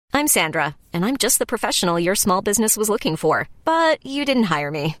I'm Sandra, and I'm just the professional your small business was looking for. But you didn't hire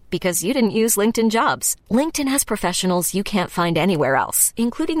me because you didn't use LinkedIn Jobs. LinkedIn has professionals you can't find anywhere else,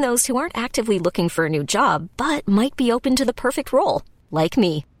 including those who aren't actively looking for a new job, but might be open to the perfect role, like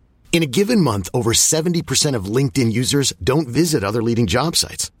me. In a given month, over 70% of LinkedIn users don't visit other leading job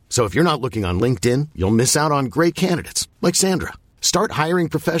sites. So if you're not looking on LinkedIn, you'll miss out on great candidates like Sandra. Start hiring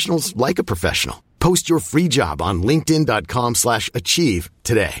professionals like a professional. Post your free job on linkedin.com/achieve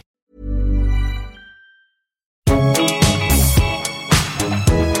today.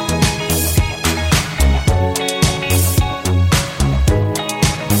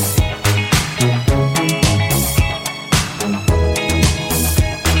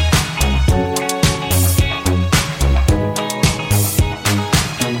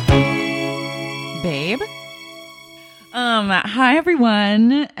 Hi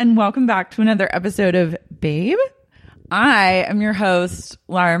everyone, and welcome back to another episode of Babe. I am your host,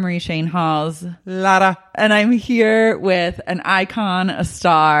 Lara Marie Shane Halls, Lara, and I'm here with an icon, a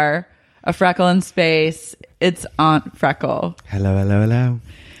star, a freckle in space. It's Aunt Freckle. Hello, hello, hello.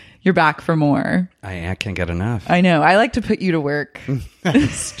 You're back for more. I can't get enough. I know. I like to put you to work.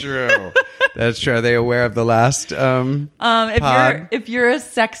 That's true. That's true. Are they aware of the last pod? If you're a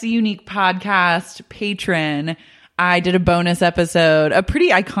Sexy Unique podcast patron, I did a bonus episode, a pretty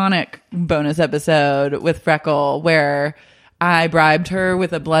iconic bonus episode with Freckle where I bribed her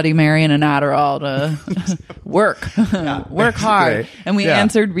with a Bloody Mary and an Adderall to work hard. Great. And we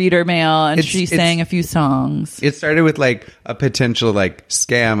answered reader mail and she sang a few songs. It started with like a potential like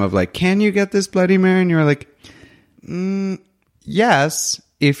scam of like, can you get this Bloody Mary? And you were like, yes,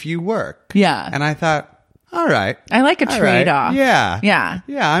 if you work. Yeah. And I thought, all right. I like a trade-off. Right. Yeah. Yeah.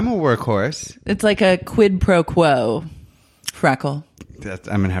 Yeah, I'm a workhorse. It's like a quid pro quo, Freckle. I'm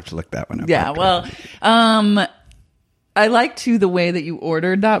going to have to look that one up. Yeah, Okay. well, I liked too the way that you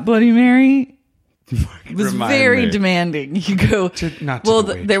ordered that Bloody Mary. It was very demanding. You go,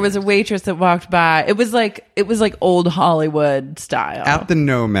 there was a waitress that walked by. It was like old Hollywood style. At the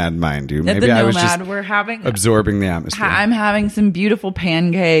Nomad, mind you. At Maybe the I was Nomad, just we're having absorbing the atmosphere. I'm having some beautiful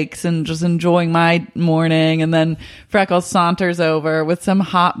pancakes and just enjoying my morning. And then Freckles saunters over with some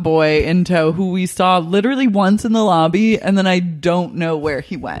hot boy in tow who we saw literally once in the lobby, and then I don't know where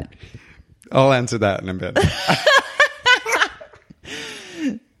he went. I'll answer that in a bit.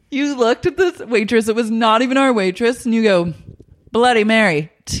 You looked at this waitress, it was not even our waitress, and you go, Bloody Mary,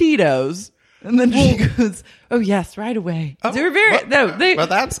 Tito's. And then she goes, oh, yes, right away. Oh, They were very, well,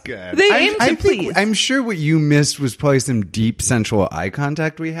 that's good. They aim to please. I'm sure what you missed was probably some deep sensual eye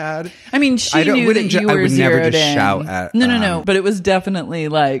contact we had. I mean, she knew that you were I would never zeroed just in. shout at... No. But it was definitely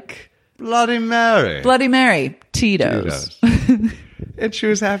like... Bloody Mary. Bloody Mary, Tito's. And she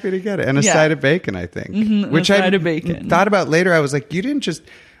was happy to get it. And a side of bacon, I think. Mm-hmm, which a side of bacon. Thought about later. I was like,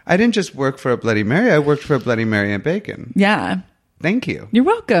 I didn't just work for a Bloody Mary. I worked for a Bloody Mary and bacon. Yeah. Thank you. You're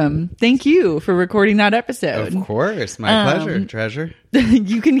welcome. Thank you for recording that episode. Of course. My pleasure, treasure.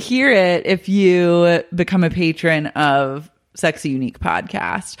 You can hear it if you become a patron of Sexy Unique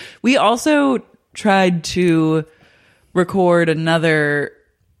Podcast. We also tried to record another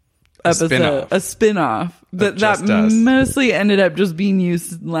episode, a spin-off, but that mostly ended up just being you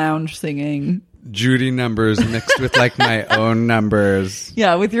lounge singing. Judy numbers mixed with like my own numbers.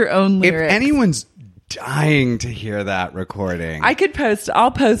 Yeah, with your own lyrics. If anyone's dying to hear that recording,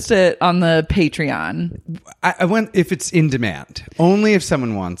 I'll post it on the Patreon. I want if it's in demand. Only if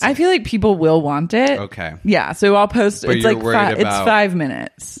someone wants it. I feel like people will want it. Okay. Yeah, so I'll post But it's you're like worried it's about- 5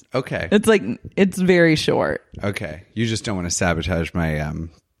 minutes. Okay. It's very short. Okay. You just don't want to sabotage my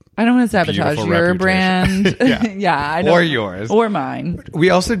I don't want to sabotage beautiful your reputation. brand. Yeah, I don't. Or yours. Or mine. We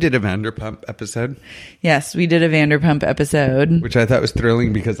also did a Vanderpump episode, Yes, we did a Vanderpump episode. which I thought was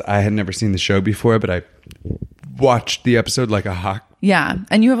thrilling because I had never seen the show before, but I watched the episode like a hawk. Yeah,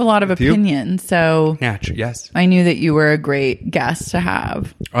 and you have a lot of you? opinions, so Naturally, yes. I knew that you were a great guest to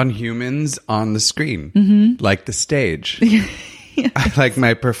have. On humans on the screen, like the stage. I like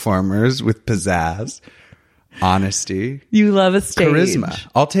my performers with pizzazz, honesty, You love a stage. charisma.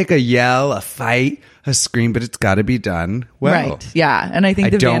 I'll take a yell, a fight, a scream, but it's got to be done well. Right, yeah, and I think I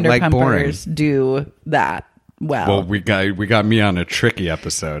the don't like boring. Vanderpumpers do that well. Well, we got me on a tricky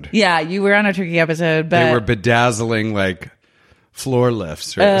episode. Yeah, you were on a tricky episode, but They were bedazzling like floor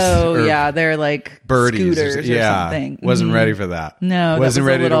lifts. Or, oh or yeah, they're like birdies. scooters or something. Wasn't Mhm. ready for that. No, wasn't that was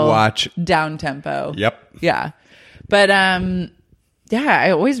ready a to little watch. down tempo. Yep. Yeah, but yeah,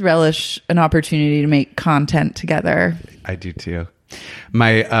 I always relish an opportunity to make content together. I do too.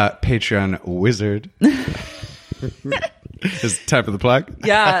 My Patreon wizard is time for the plug.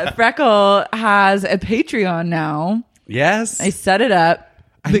 Yeah, Freckle has a Patreon now. Yes. I set it up.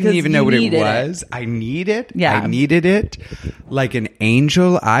 I didn't Because even you know what it needed it. was. I need it. Yeah. I needed it. Like an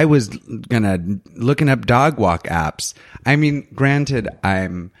angel, I was looking up dog walk apps. I mean, granted,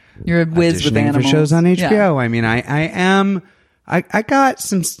 You're a whiz with auditioning animals. for shows on HBO. Yeah. I mean, I got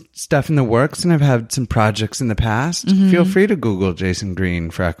some stuff in the works, and I've had some projects in the past. Mm-hmm. Feel free to Google Jason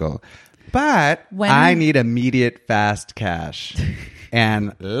Green Freckle. But I need immediate fast cash.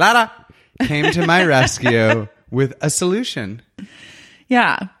 And Lara came to my rescue with a solution.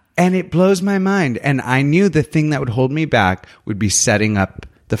 Yeah. And it blows my mind. And I knew the thing that would hold me back would be setting up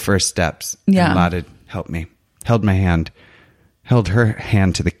the first steps. Yeah. And Lara helped me. Held my hand. Held her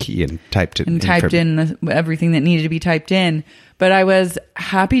hand to the key and typed it. And typed in everything that needed to be typed in. But I was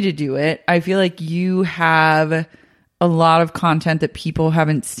happy to do it. I feel like you have a lot of content that people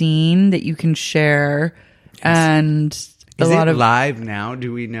haven't seen that you can share. And Is it live now?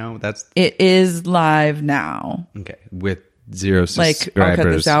 Do we know? It is live now. Okay. With 0 Like, subscribers. I'll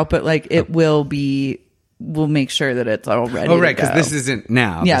cut this out, but like it will be, we'll make sure that it's all ready. Oh, right. Because Because this isn't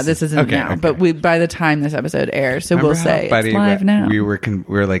now. Yeah, this isn't okay, now. okay. But by the time this episode airs, so Remember we'll say how it's live now. We were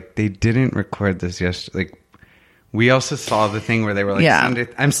like, they didn't record this yesterday. Like, we also saw the thing where they were like, Yeah. Sunday.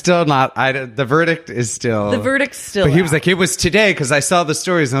 I'm still not. The verdict is still. The verdict's still But he was out. like, it was today because I saw the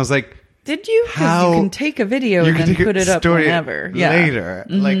stories, and I was like, Did you? Because How- you can take a video you and can then take put a it up story whenever. later.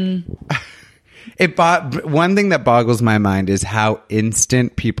 Yeah. Like, one thing that boggles my mind is how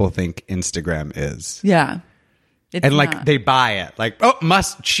instant people think Instagram is. Yeah. It's And like not. they buy it. Like,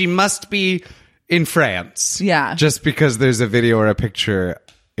 she must be in France. Yeah. Just because there's a video or a picture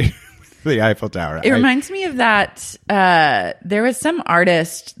with the Eiffel Tower. It reminds me of that. There was some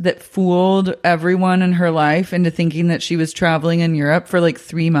artist that fooled everyone in her life into thinking that she was traveling in Europe for like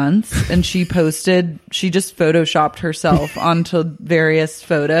 3 months. And she just photoshopped herself onto various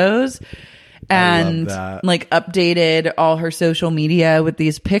photos and that. like updated all her social media with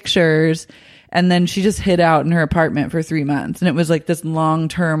these pictures. And then she just hid out in her apartment for 3 months. And it was like this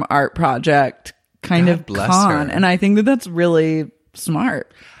long-term art project kind God of bless con. her. And I think that that's really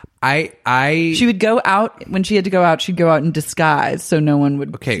smart. I She would go out when she had to go out. She'd go out in disguise so no one would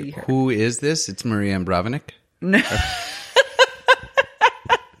see okay. her. Who is this? It's Maria Abramovic. No.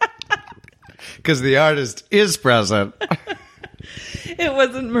 Because the artist is present. It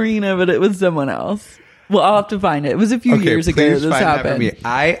wasn't Marina, but it was someone else. Well, I'll have to find it. It was a few years ago please this find that for happened. me.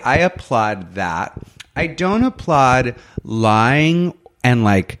 I applaud that. I don't applaud lying and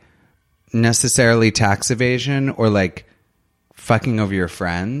like necessarily tax evasion or like fucking over your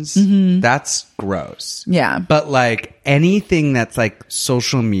friends. That's gross. Yeah. But like anything that's like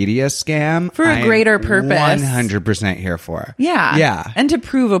social media scam For a I'm greater purpose. 100% here for. Yeah. Yeah. And to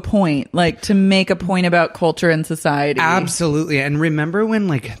prove a point, like to make a point about culture and society. Absolutely. And remember when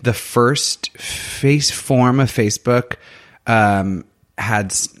like the first form of Facebook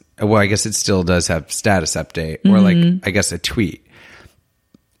had, well, I guess it still does have status update or like, I guess a tweet.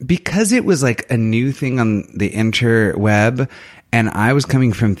 Because it was like a new thing on the interweb and I was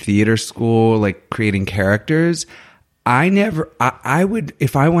coming from theater school, like creating characters, I would,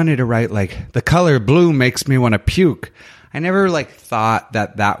 if I wanted to write like the color blue makes me want to puke, I never like thought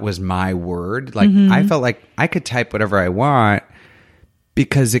that was my word. Like I felt like I could type whatever I want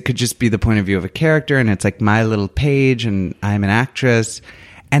because it could just be the point of view of a character and it's like my little page and I'm an actress.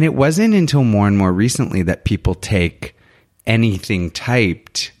 And it wasn't until more and more recently that people take anything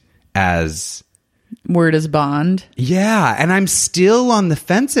typed as Word is bond. yeah, and I'm still on the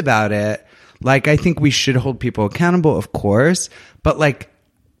fence about it. Like I think we should hold people accountable, of course, but like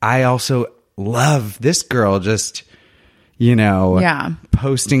I also love this girl just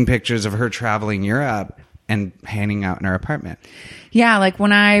posting pictures of her traveling Europe and hanging out in her apartment. Yeah, like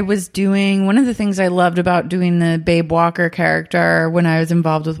when I was doing, one of the things I loved about doing the Babe Walker character when I was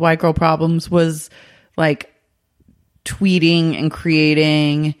involved with White Girl Problems was like tweeting and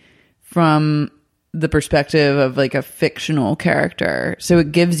creating from the perspective of like a fictional character. So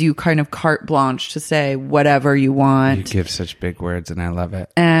it gives you kind of carte blanche to say whatever you You want give such big words and I love it.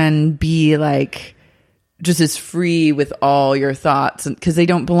 and be like just as free with all your thoughts because they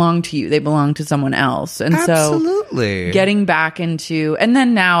don't belong to you. They belong to someone else. And Absolutely. so getting back into, and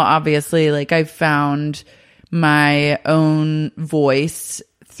then now obviously like I've found my own voice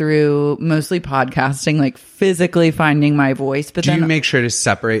through mostly podcasting, like physically finding my voice. But Do then you make sure to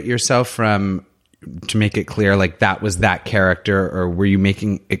separate yourself from, to make it clear like that was that character, or were you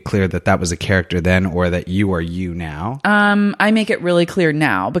making it clear that that was a character then or that you are you now? I make it really clear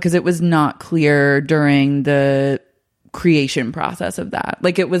now because it was not clear during the creation process of that.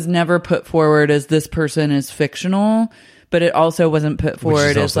 Like it was never put forward as this person is fictional, but it also wasn't put Which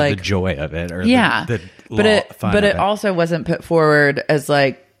forward is as also like the joy of it, or yeah, the fun but of it also wasn't put forward as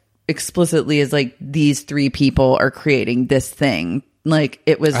like explicitly as like these three people are creating this thing. Like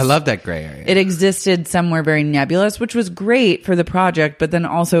it was, I love that gray area. It existed somewhere very nebulous, which was great for the project, but then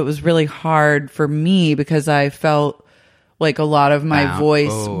also it was really hard for me because I felt like a lot of my voice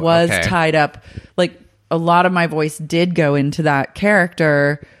was tied up. Like a lot of my voice did go into that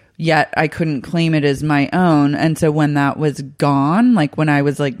character, yet I couldn't claim it as my own. And so when that was gone, like when I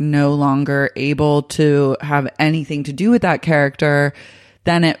was like no longer able to have anything to do with that character,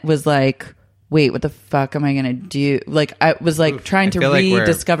 then it was like, wait, what the fuck am I going to do? Like I was like trying to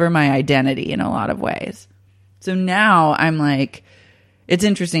rediscover my identity in a lot of ways. So now I'm like, it's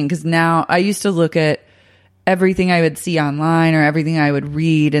interesting because now I used to look at everything I would see online or everything I would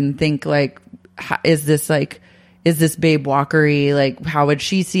read and think like, is this Babe Walker-y? Like, how would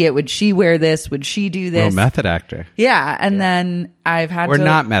she see it? Would she wear this? Would she do this? Real method actor. Yeah. And then I've had or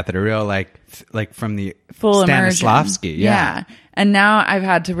not method, a real like from the full Stanislavski. Immersion. Yeah. And now I've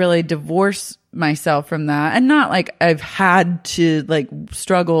had to really divorce myself from that. And not like I've had to like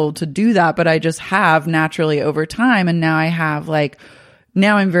struggle to do that, but I just have naturally over time. And now I have like,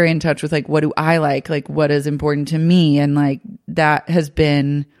 now I'm very in touch with like, what do I like what is important to me? And like, that's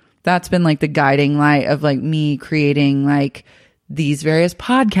been like the guiding light of like me creating like these various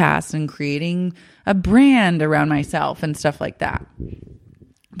podcasts and creating a brand around myself and stuff like that.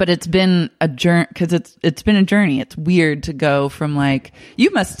 But it's been a journey because it's been a journey. It's weird to go from like,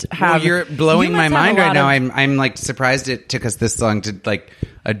 you must have. Well, you're blowing my mind right now. I'm like surprised it took us this long to like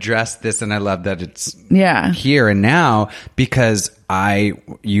address this, and I love that it's here and now because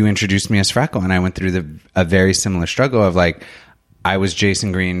you introduced me as Freckle, and I went through a very similar struggle of like, I was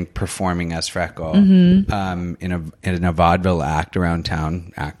Jason Green performing as Freckle in a vaudeville act around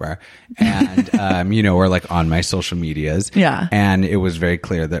town, Akbar, and or like on my social medias, and it was very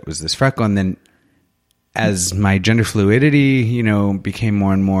clear that it was this Freckle. And then as my gender fluidity, became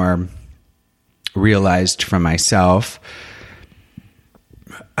more and more realized for myself,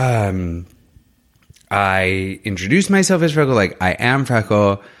 I introduced myself as Freckle, like I am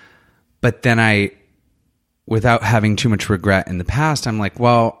Freckle, but then without having too much regret in the past, I'm like,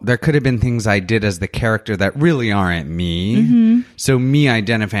 well, there could have been things I did as the character that really aren't me. Mm-hmm. So me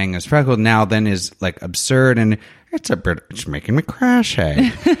identifying as Freckle now then is like absurd, and it's making me crash.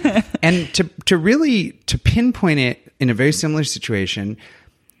 Hey, and to really pinpoint it in a very similar situation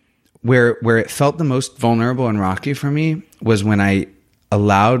where it felt the most vulnerable and rocky for me was when I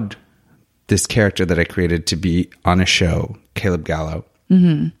allowed this character that I created to be on a show, Caleb Gallo.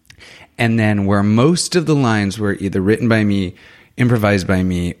 Mm-hmm. And then where most of the lines were either written by me, improvised by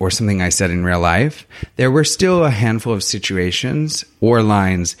me, or something I said in real life, there were still a handful of situations or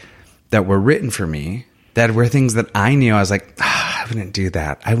lines that were written for me that were things that I knew. I was like, I wouldn't do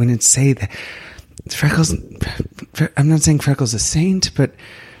that. I wouldn't say that. Freckles, I'm not saying Freckles a saint, but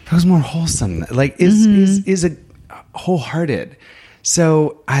Freckles more wholesome. Like, is a wholehearted.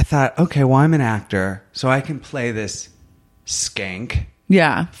 So I thought, okay, well, I'm an actor, so I can play this skank.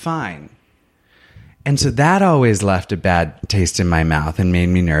 Yeah. Fine. And so that always left a bad taste in my mouth and made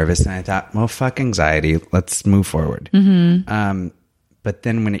me nervous. And I thought, well, fuck anxiety. Let's move forward. Mm-hmm. But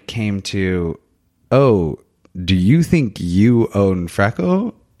then when it came to, do you think you own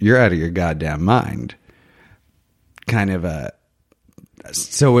Freckle? You're out of your goddamn mind.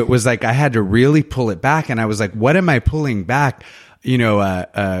 So it was like I had to really pull it back. And I was like, what am I pulling back?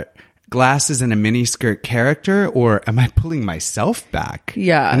 Glasses and a miniskirt character, or am I pulling myself back?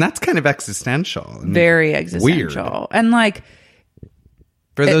 Yeah. And that's kind of existential. And very existential. Weird. And like,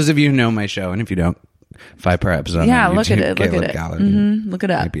 for those of you who know my show, and if you don't, 5 per episode. Yeah, on YouTube, look at it. Caleb Look at it. Gallo, Look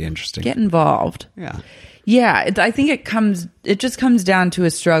it up. Might be interesting. Get involved. Yeah. Yeah. I think it just comes down to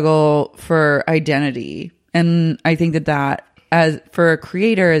a struggle for identity. And I think that as for a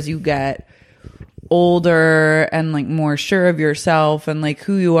creator, as you get older and like more sure of yourself and like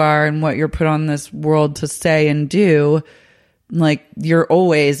who you are and what you're put on this world to say and do, like you're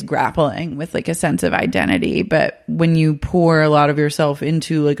always grappling with like a sense of identity. But when you pour a lot of yourself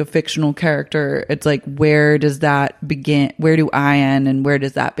into like a fictional character, it's like, where does that begin? Where do I end and where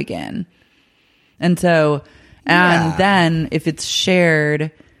does that begin? And so, then if it's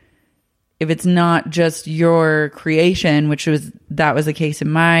shared, if it's not just your creation, that was the case in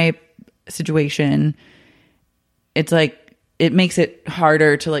my situation, it's like it makes it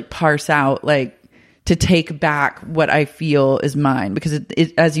harder to like parse out, like to take back what I feel is mine, because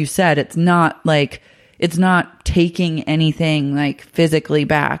it as you said, it's not like it's not taking anything like physically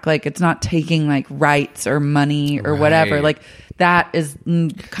back. Like it's not taking like rights or money or whatever. Right. Like that is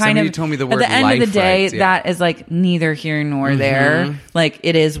kind Somebody of, told me the at word the end of the life day, rights, yeah. that is like neither here nor there. Like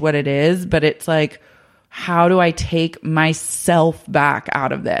it is what it is, but it's like, how do I take myself back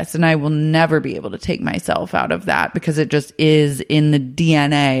out of this? And I will never be able to take myself out of that because it just is in the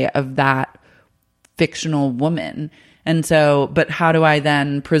DNA of that fictional woman. And so, but how do I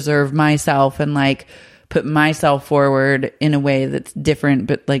then preserve myself and like put myself forward in a way that's different,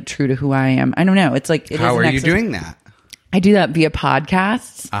 but like true to who I am? I don't know. It's like, How are you doing that? I do that via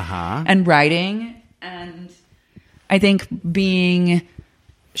podcasts Uh-huh. and writing. And I think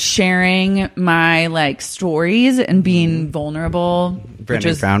sharing my like stories and being vulnerable.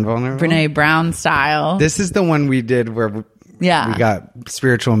 Brene Brown vulnerable? Brene Brown style. This is the one we did where we got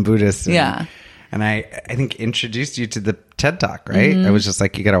spiritual and Buddhist. And I think introduced you to the TED Talk, right? I was just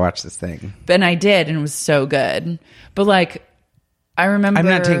like, you got to watch this thing. And I did, and it was so good. But like, I remember... I'm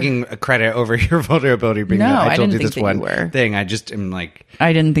not taking credit over your vulnerability. Being No, that I told didn't you think this that one you were. thing. I just am like...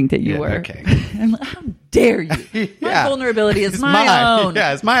 I didn't think that you Yeah, were. okay. I'm like, how dare you? My Yeah. vulnerability is It's my mine. own.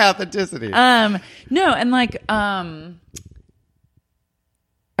 Yeah, it's my authenticity. No, and like,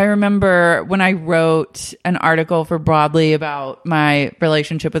 I remember when I wrote an article for Broadly about my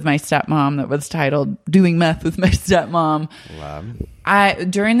relationship with my stepmom that was titled "Doing Meth with My Stepmom."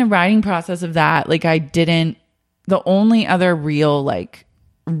 During the writing process of that, like the only other real like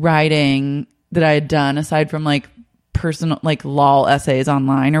writing that I had done aside from like personal like lol essays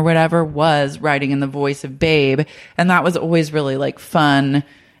online or whatever was writing in the voice of Babe, and that was always really like fun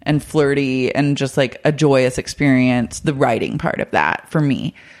and flirty and just like a joyous experience, the writing part of that for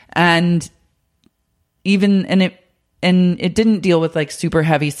me. And it didn't deal with like super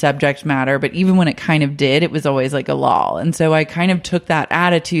heavy subject matter, but even when it kind of did, it was always like a lull. And so I kind of took that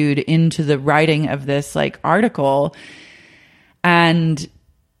attitude into the writing of this like article. And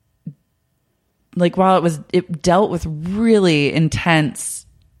like, while it dealt with really intense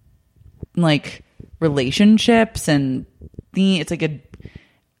like relationships and it's like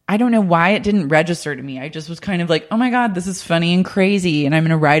I don't know why it didn't register to me. I just was kind of like, oh my God, this is funny and crazy. And I'm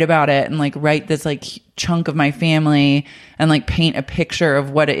going to write about it and like write this like chunk of my family and like paint a picture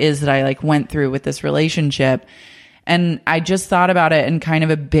of what it is that I like went through with this relationship. And I just thought about it in kind of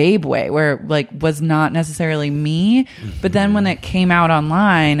a Babe way where it like was not necessarily me. But then when it came out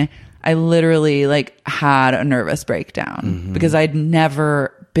online, I literally like had a nervous breakdown because I'd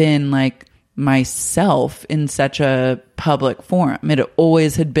never been like myself in such a public forum. It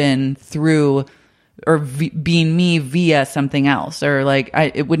always had been through or being me via something else, or like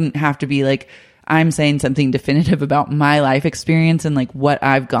it wouldn't have to be like I'm saying something definitive about my life experience and like what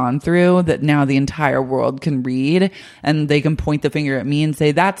I've gone through that now the entire world can read and they can point the finger at me and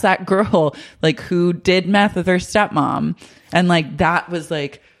say, that's that girl like who did meth with her stepmom. And like that was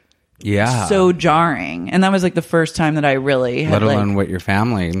like so jarring. And that was like the first time that I really had, let alone what your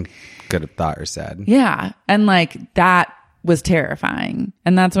family could have thought or said. Yeah. And like that was terrifying.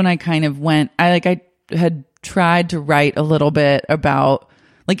 And that's when I kind of I had tried to write a little bit about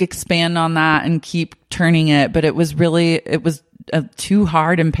like expand on that and keep turning it, but it was too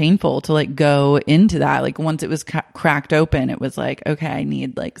hard and painful to like go into that. Like once it was cracked open, it was like, okay, I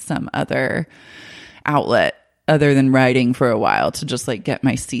need like some other outlet other than writing for a while to just like get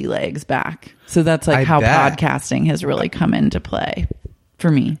my sea legs back. So that's like how podcasting has really come into play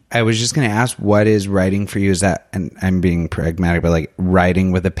for me. I was just going to ask, what is writing for you? Is that, and I'm being pragmatic, but like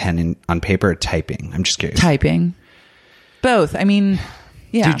writing with a pen on paper or typing? I'm just curious. Typing. Both. I mean,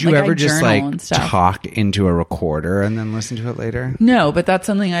 yeah. Did you ever just like talk into a recorder and then listen to it later? No, but that's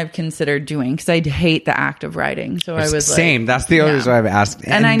something I've considered doing because I hate the act of writing. So I was same. That's the only reason I've asked.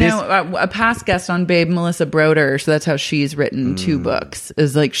 And I know a past guest on Babe, Melissa Broder, so that's how she's written 2 books,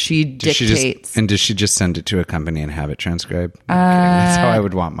 is like she dictates. Does she just send it to a company and have it transcribed? That's how I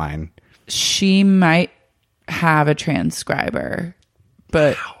would want mine. She might have a transcriber,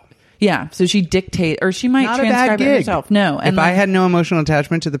 but... Wow. Yeah, so she dictates, or she might transcribe it herself. No, and if I had no emotional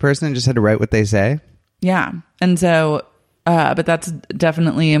attachment to the person and just had to write what they say. Yeah, and so, but that's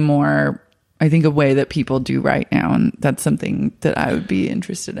definitely I think, a way that people do write now, and that's something that I would be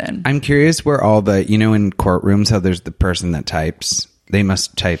interested in. I'm curious where all the, in courtrooms, how there's the person that types. They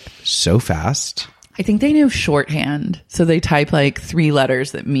must type so fast. I think they know shorthand. So they type like 3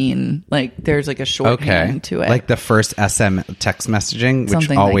 letters that mean like there's like a shorthand to it. Like the first SM text messaging, which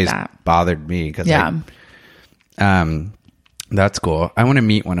something always like bothered me because that's cool. I want to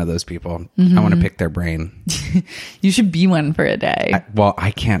meet one of those people. I want to pick their brain. You should be one for a day.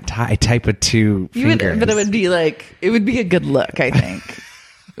 I can't I type with 2 fingers. But it would be a good look, I think.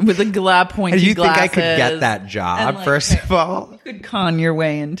 with the pointy Do you think I glasses. could get that job, And, like, first of all? You could con your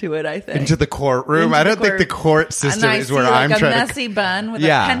way into it, I think. Into the courtroom? Into I the don't think the court system and I is see, where like, I'm a trying messy to... bun with a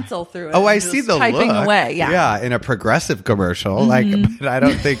pencil through it. Oh, I and see just the typing look. away. Yeah. in a progressive commercial. Like, but I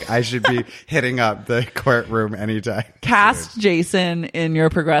don't think I should be hitting up the courtroom anytime. Cast Jason in your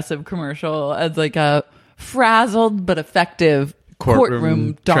progressive commercial as like a frazzled but effective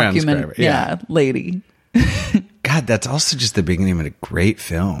courtroom document. transcriber. Yeah. Lady. God, that's also just the beginning of a great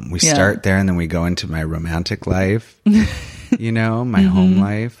film. We start there and then we go into my romantic life, my home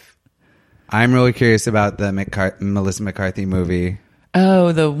life. I'm really curious about the Melissa McCarthy movie.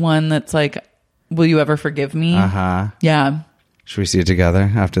 Oh, the one that's like, Will You Ever Forgive Me? Uh-huh. Yeah. Should we see it together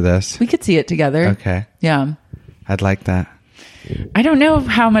after this? We could see it together. Okay. Yeah. I'd like that. I don't know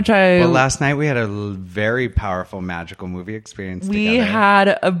how much Well, last night we had a very powerful, magical movie experience we together.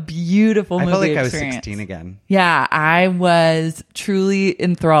 had a beautiful I movie felt like I was experience. 16 again. Yeah, I was truly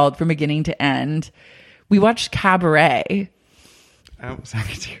enthralled from beginning to end. We watched Cabaret. Oh, sorry.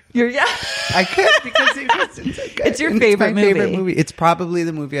 Yeah. I could because It's your my favorite favorite movie. movie. It's probably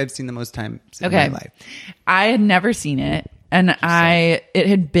the movie I've seen the most times in my life. I had never seen it. And it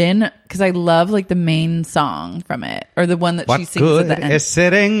had been, because I love like the main song from it, or the one that What she sings at good the end. is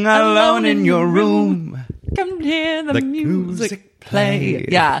sitting alone in your room? Come hear the The music music play. play.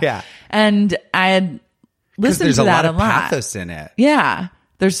 Yeah. Yeah. And I had Because listened there's to a that lot of pathos in it. Yeah.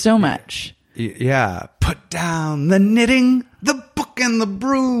 There's so much. Yeah. Put down the knitting, the book, and the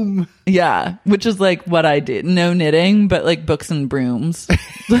broom. Yeah. Which is like what I did. No knitting, but like books and brooms.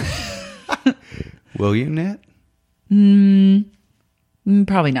 Will you knit?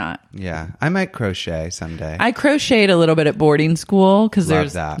 Probably not. Yeah. I might crochet someday. I crocheted a little bit at boarding school because Love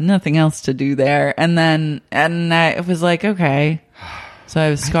there's that. nothing else to do there. And I was like, okay. So I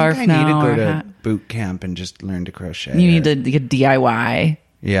have a scarf I think now. I need to or go a to hat. boot camp and just learn to crochet. You need to get DIY.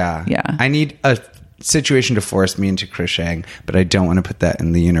 Yeah. Yeah. I need a situation to force me into crocheting, but I don't want to put that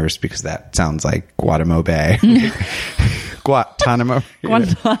in the universe because that sounds like Guantanamo Bay. Guantanamo.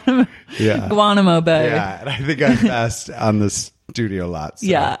 Guantanamo, Yeah. Guantanamo Bay. Yeah. And I think I'm best on the studio lot. So.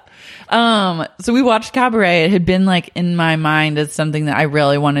 Yeah. So we watched Cabaret. It had been like in my mind as something that I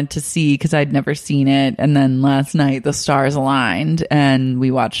really wanted to see because I'd never seen it. And then last night the stars aligned and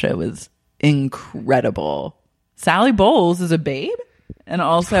we watched it. It was incredible. Sally Bowles is a babe and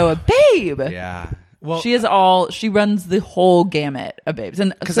also a babe. Yeah. Well, she runs the whole gamut of babes.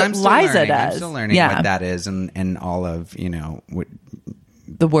 And because so I'm still Liza learning. does. I'm still learning what that is and all of,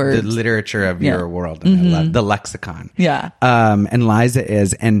 the words. the literature of your world and the lexicon. Yeah. And Liza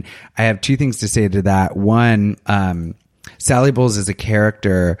is, and I have two things to say to that. One, Sally Bowles is a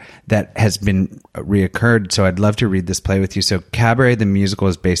character that has been reoccurred, so I'd love to read this play with you. So Cabaret, the musical,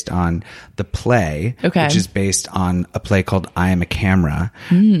 is based on the play, Okay. which is based on a play called I Am a Camera,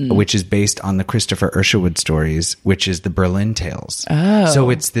 which is based on the Christopher Isherwood stories, which is the Berlin Tales. Oh. So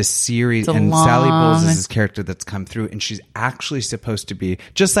it's this series, It's a and Sally Bowles long- is this character that's come through, and she's actually supposed to be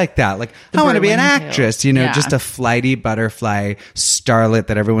just like that. Like, I want to be an Berlin Tales. actress, Yeah. just a flighty butterfly starlet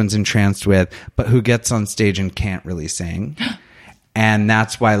that everyone's entranced with, but who gets on stage and can't really sing. And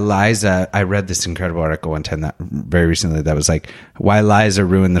that's why Liza, I read this incredible article one time that very recently that was like, why Liza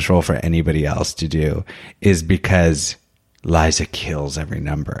ruined this role for anybody else to do is because Liza kills every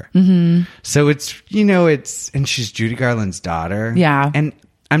number. Mm-hmm. So and she's Judy Garland's daughter. Yeah. And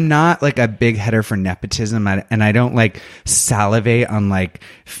I'm not like a big header for nepotism, and I don't like salivate on like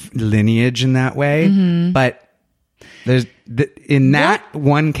lineage in that way. Mm-hmm. But there's in that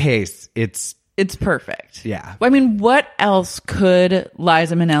one case, it's perfect. Yeah. I mean, what else could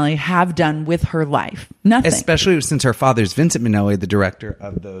Liza Minnelli have done with her life? Nothing. especially since her father's Vincent Minnelli, the director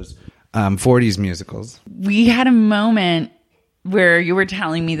of those 40s musicals. We had a moment where you were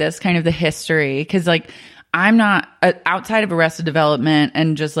telling me this kind of the history because like I'm not outside of Arrested Development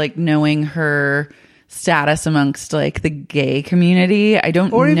and just like knowing her status amongst like the gay community. I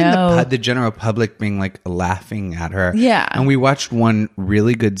don't Or even know. the general public being like laughing at her. Yeah. And we watched one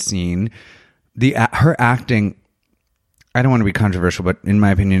really good scene. Her acting, I don't want to be controversial, but in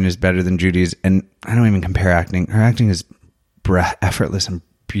my opinion is better than Judy's. And I don't even compare acting. Her acting is effortless and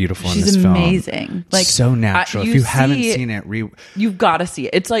beautiful in She's this film. amazing. Like so natural. If you haven't seen it, you've got to see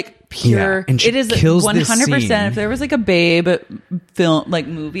it. It's like pure. Yeah, and she it is kills this 100%. scene. If there was like a babe film, like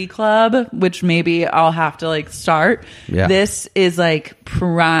movie club, which maybe I'll have to like start. Yeah. This is like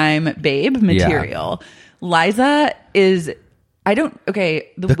prime babe material. Liza is. The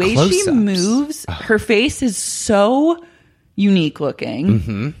The way she close-ups. moves, her face is so unique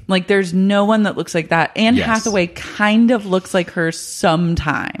looking. Like there's no one that looks like that. Anne Yes. Hathaway kind of looks like her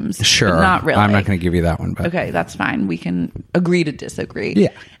sometimes. Sure. But not really. I'm not going to give you that one, but Okay, that's fine. We can agree to disagree. Yeah.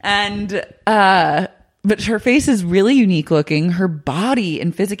 And but her face is really unique looking. Her body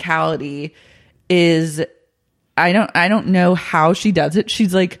and physicality is I don't know how she does it.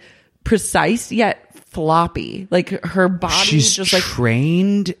 She's like precise yet floppy. Like her body she's is just like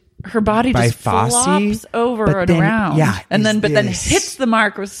trained her body by just Fosse, flops over but and then- around. yeah, and is then this- hits the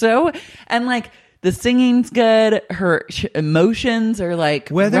mark and like the singing's good. Her emotions are like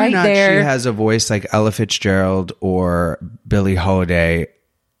whether right or not there. she has a voice like Ella Fitzgerald or Billie Holiday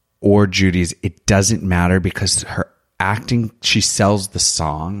or Judy's, it doesn't matter because her acting, she sells the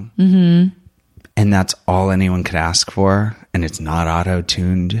song. Mm-hmm. And that's all anyone could ask for. And it's not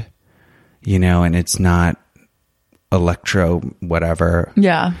auto-tuned, and it's not electro whatever.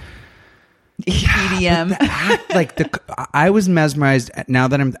 Yeah. EDM. I was mesmerized. Now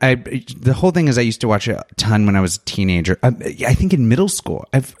that the whole thing is I used to watch it a ton when I was a teenager. I think in middle school.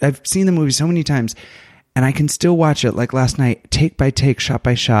 I've seen the movie so many times, and I can still watch it like last night, take by take, shot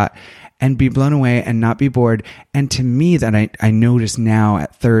by shot, and be blown away and not be bored. And to me, that I notice now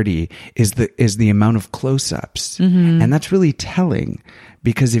at 30 is the amount of close-ups, and that's really telling,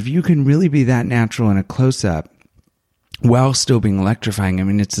 because if you can really be that natural in a close-up while still being electrifying, I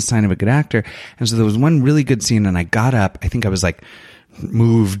mean, it's a sign of a good actor. And so there was one really good scene, and I got up. I think I was like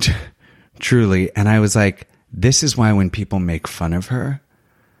moved truly. And I was like, this is why when people make fun of her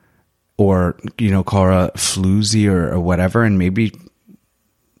or, call her a floozy or whatever, and maybe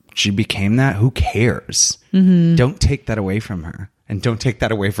she became that, who cares? Mm-hmm. Don't take that away from her. And don't take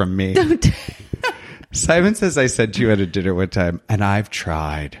that away from me. Simon says, I said to you at a dinner one time, and I've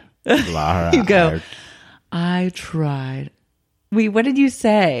tried. Laura, You go, I tried. Wait, what did you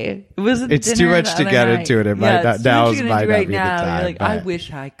say? It was It's too much to get into it. It might not, now might not be the time. You're like, but- I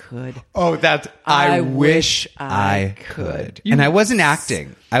wish I could. Oh, that's I wish I could. And I wasn't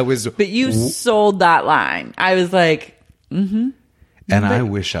acting. I was. But you sold that line. I was like, And I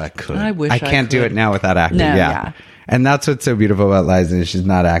wish I could. I wish I can't do could. it now without acting. No, yeah. yeah. And that's what's so beautiful about Liza, is she's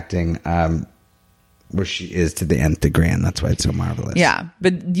not acting where she is to the nth degree, and that's why it's so marvelous. yeah.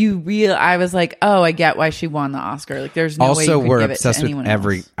 But I was like, oh, I get why she won the Oscar. Like, there's no way Also, you could we're give it obsessed to with anyone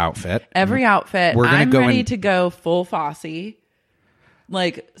every else. outfit. Every outfit. We're gonna I'm go ready in- to go full Fosse.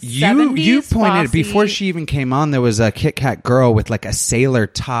 Like, You 70s pointed Fosse. before she even came on. There was a Kit Kat girl with like a sailor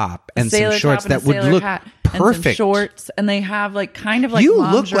top and sailor some shorts top and that a would sailor look hat and some perfect. shorts, and they have like kind of like You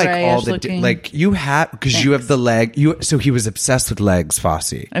look like lingerie-ish all the looking. like you have, because you have the leg. So he was obsessed with legs,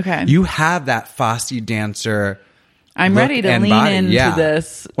 Fosse. Okay. You have that Fosse dancer. I'm look ready to and lean body. into Yeah.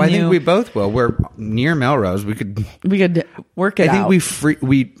 this. Well, I new- think we both will. We're near Melrose. We could work it I think out.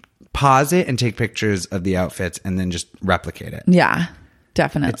 we pause it and take pictures of the outfits and then just replicate it. Yeah,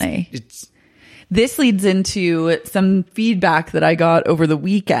 definitely. It's This leads into some feedback that I got over the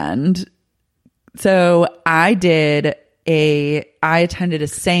weekend. So I attended a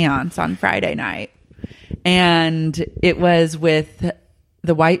seance on Friday night, and it was with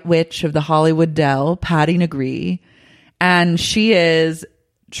the White Witch of the Hollywood Dell, Patty Negree, and she is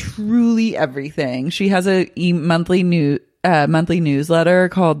truly everything. She has a monthly newsletter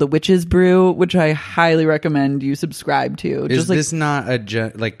called The Witch's Brew, which I highly recommend you subscribe to. is this not a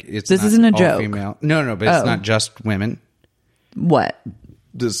it's This not isn't a all joke. female? No, but it's Oh. not just women. What?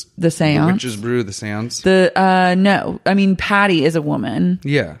 This The seance? the Witch's Brew, the seance. No, I mean Patty is a woman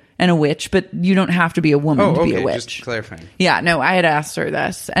Yeah. and a witch, but you don't have to be a woman Oh, to be okay. a witch. Just clarifying. Yeah, no, I had asked her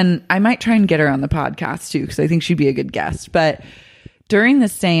this, and I might try and get her on the podcast too, because I think she'd be a good guest. But during the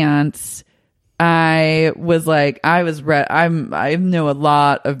seance, I was like, I know a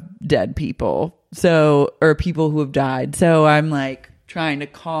lot of dead people, or people who have died. So I'm like trying to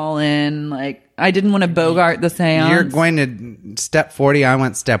call in, like, I didn't want to bogart the seance. You're going to step 40. I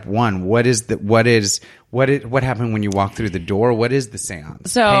went step 1. What happened when you walk through the door? What is the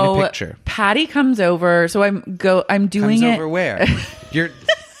seance? So paint a picture. Patty comes over. So I'm doing Comes it. over where? You're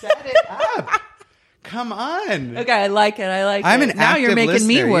set it up. Come on. Okay, I like it. I'm an now you're active making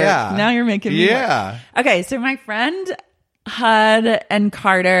me listener, work. yeah. Now you're making me Yeah. work. Okay, so my friend Hud and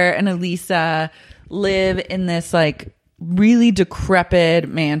Carter and Elisa live in this like really decrepit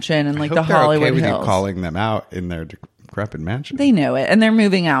mansion in like I the hope they're Hollywood okay with Hills. you calling them out in their decrepit mansion. They know it, and they're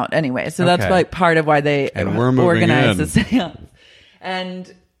moving out anyway. So that's Okay. like part of why they And we're moving organize in. the seance.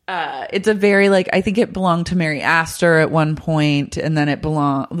 And it's a very like, I think it belonged to Mary Astor at one point, and then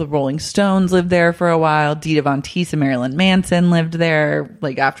the Rolling Stones lived there for a while. Dita Von Teese and Marilyn Manson lived there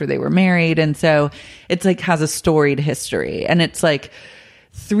like after they were married, and so it's like has a storied history, and it's like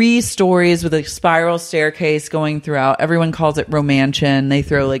 3 stories with a spiral staircase going throughout. Everyone calls it Romantion. They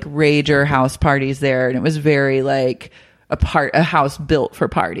throw like rager house parties there, and it was very like a house built for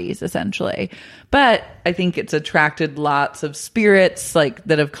parties, essentially. But I think it's attracted lots of spirits like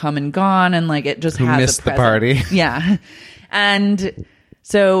that have come and gone, and like it just Who has missed a the presence. party. Yeah. And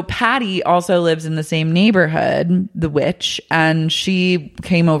so Patty also lives in the same neighborhood, the witch, and she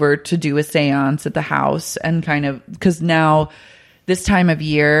came over to do a seance at the house, and kind of, because now this time of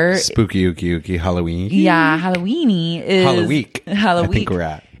year, Spooky ooky ooky Halloween. yeah, Halloweeny is Halloween. I think we're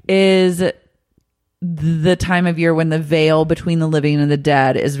at. is the time of year when the veil between the living and the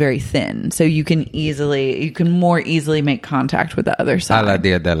dead is very thin, so you can more easily make contact with the other A side. la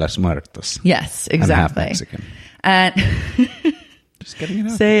Dia de los Muertos. Yes, I'm half exactly. Mexican. And Just getting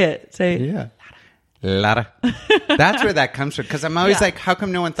it out. say it. Yeah. Lara. That's where that comes from. Because I'm always Yeah. like, how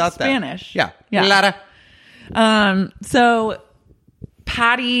come no one thought Spanish. that? Yeah. Lara. So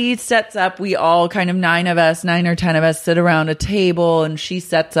Patty sets up, we all kind of 9 or 10 of us sit around a table, and she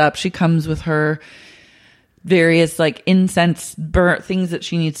sets up, she comes with her various like incense things that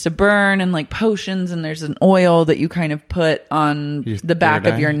she needs to burn, and like potions, and there's an oil that you kind of put on Your the back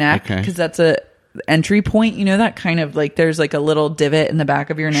third of your eye? neck, Okay. because that's a entry point, you know, that kind of like there's like a little divot in the back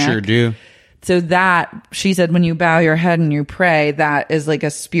of your neck. Sure do. So that, she said, when you bow your head and you pray, that is like a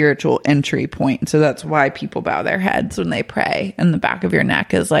spiritual entry point. So that's why people bow their heads when they pray. And the back of your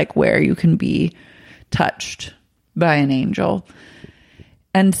neck is like where you can be touched by an angel.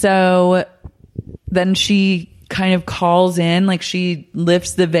 And so then she kind of calls in, like she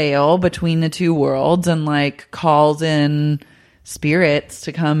lifts the veil between the 2 worlds and like calls in spirits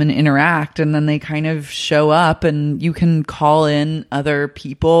to come and interact, and then they kind of show up, and you can call in other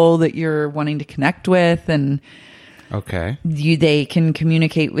people that you're wanting to connect with, and Okay. they can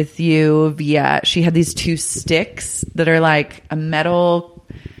communicate with you via, she had these 2 sticks that are like a metal,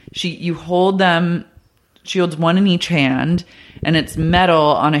 you hold them, she holds one in each hand, and it's metal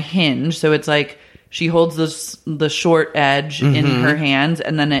on a hinge, so it's like she holds the short edge in her hands,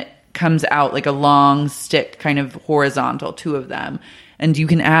 and then it comes out like a long stick, kind of horizontal, 2 of them. And you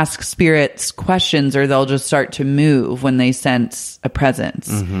can ask spirits questions, or they'll just start to move when they sense a presence.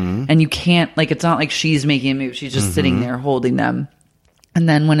 And you can't, like, it's not like she's making a move. She's just sitting there holding them. And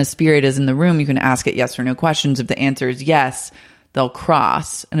then when a spirit is in the room, you can ask it yes or no questions. If the answer is yes, they'll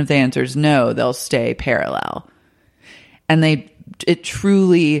cross. And if the answer is no, they'll stay parallel. And it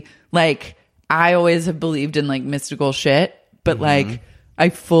truly, like, I always have believed in like mystical shit, but like, I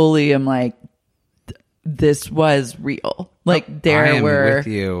fully am like, this was real. Like I there am were with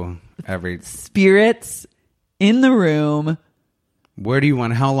you spirits in the room. Where do you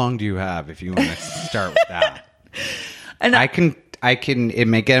want? How long do you have if you want to start with that? And I can. It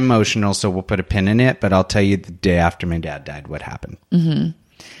may get emotional, so we'll put a pin in it. But I'll tell you the day after my dad died what happened.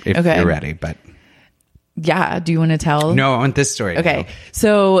 If Okay. you're ready, but yeah, do you want to tell? no, I want this story. Okay. now.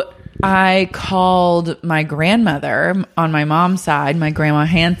 So I called my grandmother on my mom's side, my grandma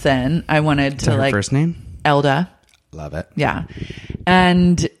Hanson. I wanted Is that to her like first name? Elda. Love it. Yeah.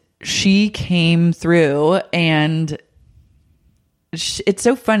 And she came through, and it's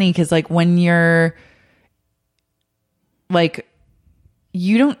so funny because like when you're like,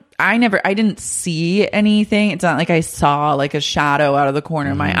 I didn't see anything. It's not like I saw like a shadow out of the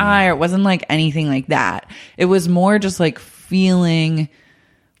corner of my eye, or it wasn't like anything like that. It was more just like feeling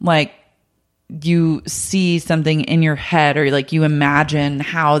like you see something in your head, or like you imagine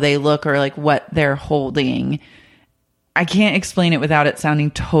how they look, or like what they're holding. I can't explain it without it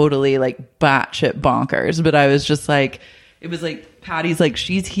sounding totally like batshit bonkers, but I was just like, it was like Patty's like,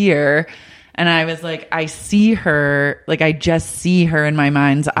 she's here. And I was like, I see her, like I just see her in my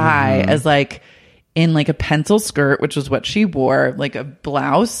mind's eye as like in like a pencil skirt, which was what she wore, like a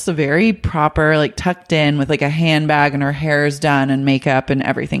blouse, a very proper, like tucked in with like a handbag, and her hair's done and makeup and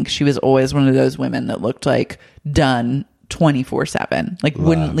everything. She was always one of those women that looked like done 24/7, like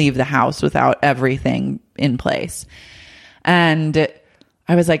wouldn't leave the house without everything in place. And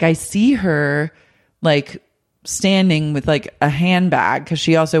I was like, I see her like standing with like a handbag, because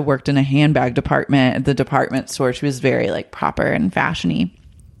she also worked in a handbag department at the department store. She was very like proper and fashiony.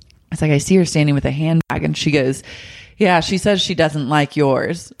 It's like, I see her standing with a handbag, and she goes, yeah, she says she doesn't like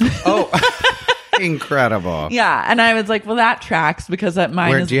yours. Oh, incredible. Yeah. And I was like, well, that tracks, because that mine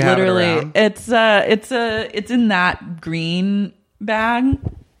Where is do you have it literally, around? it's in that green bag.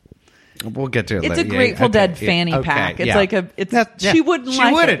 We'll get to it It's later. a Grateful okay, Dead yeah, fanny okay, pack. It's yeah. like Yeah. she wouldn't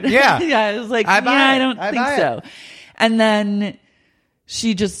like wouldn't, it. yeah. Yeah. I was like, I buy I it. don't I think buy so. it. And then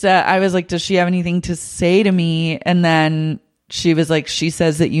she just, I was like, does she have anything to say to me? And then she was like, she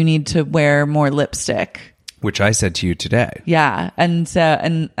says that you need to wear more lipstick. Which I said to you today. Yeah.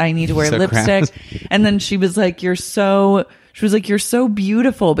 And I need to wear So lipstick. And then she was like, you're so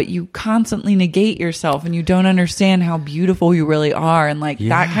beautiful, but you constantly negate yourself and you don't understand how beautiful you really are. And like,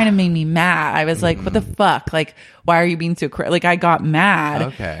 that kind of made me mad. I was like, what the fuck? Like, why are you being so like, I got mad.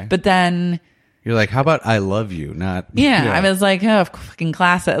 Okay. But then You're like, how about I love you? Not. yeah. I was like, oh, fucking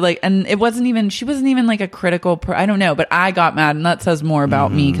class. Like, and she wasn't even like a critical, I don't know, but I got mad, and that says more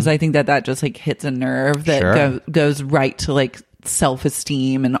about me, because I think that just like hits a nerve that Sure. goes right to like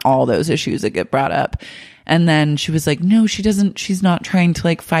self-esteem and all those issues that get brought up. And then she was like, no, she's not trying to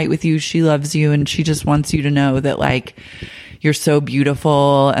like fight with you. She loves you, and she just wants you to know that like you're so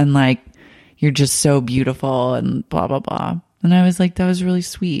beautiful, and like you're just so beautiful, and blah, blah, blah. And I was like, that was really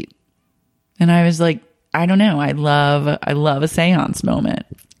sweet. And I was like, I don't know. I love a seance moment.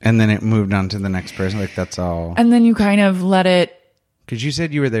 And then it moved on to the next person. Like, that's all. And then you kind of let it. Because you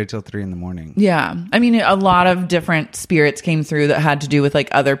said you were there till 3 a.m. Yeah. I mean, a lot of different spirits came through that had to do with like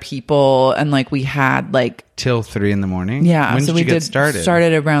other people. And like we had like. Till 3 a.m? Yeah. When so did we you get started?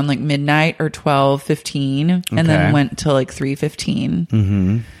 Started around like midnight or 12:15, and then Okay. went till like 3:15.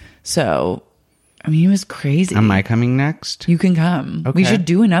 Mm-hmm. So, I mean, it was crazy. Am I coming next? You can come. We Okay. should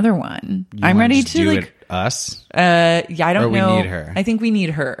do another one. You I'm wanna ready just to do like. it us? Yeah, I don't Or we know. need her? I think we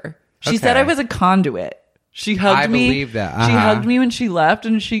need her. She said Okay. I was a conduit. She hugged I me. believe that. She Uh-huh. hugged me when she left,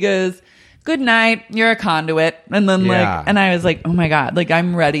 and she goes, "Good night. You're a conduit." And then Yeah. like, and I was like, "Oh my god!" Like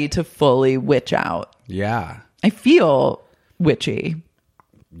I'm ready to fully witch out. Yeah. I feel witchy.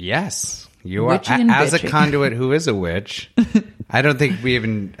 Yes. You are. Witchy and As a bitchy. conduit who is a witch, I don't think we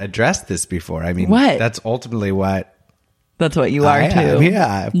even addressed this before. I mean, What? that's ultimately what That's what you are I too. am.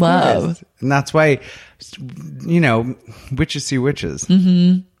 Yeah. Of Love. course. And that's why, witches see witches.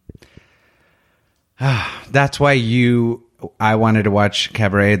 Mm-hmm. That's why I wanted to watch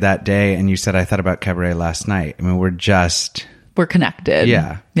Cabaret that day, and you said, I thought about Cabaret last night. I mean, we're connected.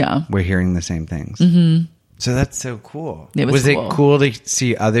 Yeah. We're hearing the same things. Mm-hmm. So that's so cool. It was it cool. cool to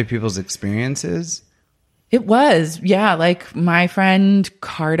see other people's experiences? It was. Yeah. Like my friend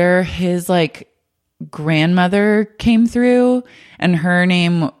Carter, his like grandmother came through, and her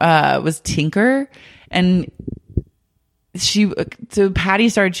name was Tinker. And so Patty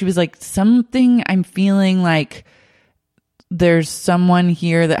started, she was like, something, I'm feeling like there's someone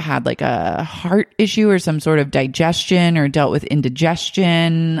here that had like a heart issue or some sort of digestion or dealt with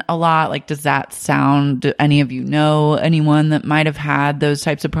indigestion a lot. Like, does that sound, do any of you know anyone that might have had those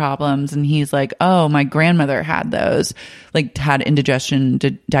types of problems? And he's like, oh, my grandmother had those, like had indigestion,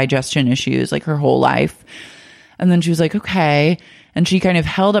 digestion issues like her whole life. And then she was like, okay. And she kind of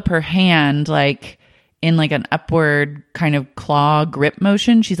held up her hand, like in like an upward kind of claw grip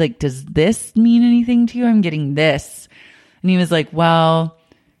motion. She's like, does this mean anything to you? I'm getting this. And he was like, well,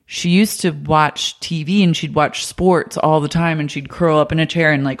 she used to watch TV and she'd watch sports all the time, and she'd curl up in a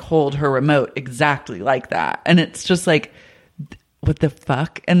chair and like hold her remote exactly like that. And it's just like, what the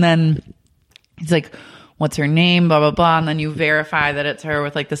fuck? And then he's like, what's her name? Blah, blah, blah. And then you verify that it's her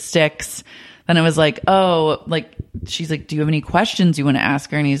with like the sticks. Then it was like, oh, like, she's like, do you have any questions you want to ask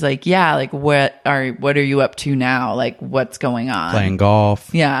her? And he's like, yeah, like, what are you up to now? Like, what's going on? Playing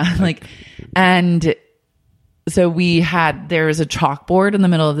golf. Yeah. Like, and so there was a chalkboard in the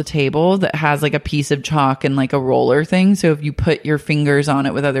middle of the table that has like a piece of chalk and like a roller thing. So if you put your fingers on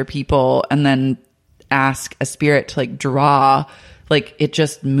it with other people and then ask a spirit to like draw, like it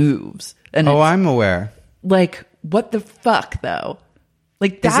just moves. And Oh, it's I'm aware. like, what the fuck though?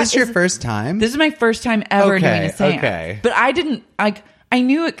 Like, Is that this your first time? This is my first time ever Okay, doing a seance. okay. But I didn't like, I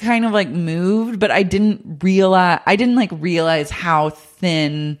knew it kind of like moved, but I didn't realize how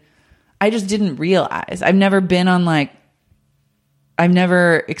thin. I just didn't realize. I've never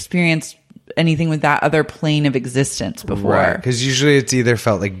experienced anything with that other plane of existence before. Right. Because usually it's either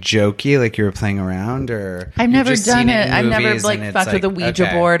felt like jokey, like you were playing around, or I've you've never just done seen it. in I've never movies like and it's fucked with a Ouija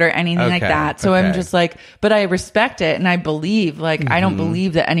okay. board or anything like Okay, that. So I'm okay. just like, but I respect it, and I believe, like, I don't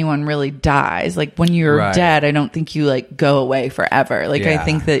believe that anyone really dies. Like when you're Right. dead, I don't think you like go away forever. Like I Yeah.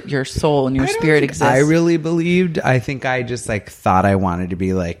 think that your soul and your I don't spirit think exists. I really believed. I think I just like thought I wanted to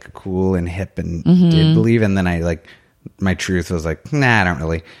be like cool and hip and Mm-hmm. did believe, and then I like my truth was like, nah, I don't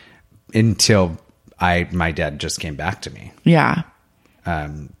really. Until my dad just came back to me. Yeah.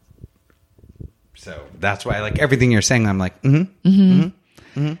 So that's why, like, everything you're saying, I'm like, Yeah,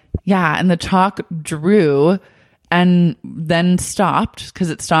 and the chalk drew and then stopped, because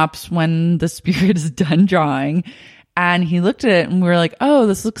it stops when the spirit is done drawing. And he looked at it and we were like, oh,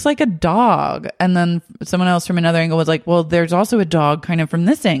 this looks like a dog. And then someone else from another angle was like, well, there's also a dog kind of from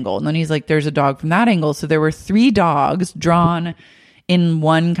this angle. And then he's like, there's a dog from that angle. So there were 3 dogs drawn in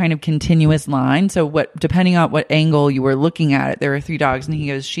one kind of continuous line. So depending on what angle you were looking at it, there were 3 dogs. And he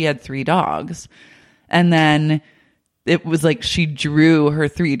goes, she had 3 dogs. And then it was like she drew her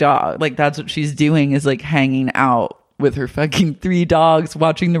 3 dogs. Like that's what she's doing, is like hanging out with her fucking 3 dogs,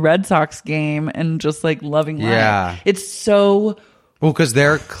 watching the Red Sox game and just like loving life. Yeah. It's so Well, because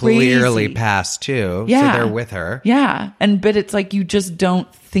they're clearly crazy. past too. Yeah. So they're with her. Yeah. But it's like you just don't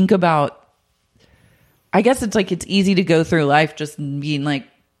think about, I guess it's like it's easy to go through life just being like,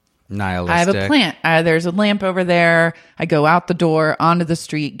 Nihilistic. I have a plant. There's a lamp over there. I go out the door, onto the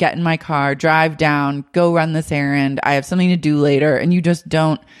street, get in my car, drive down, go run this errand. I have something to do later. And you just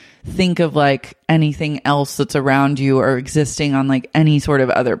don't think of like anything else that's around you or existing on like any sort of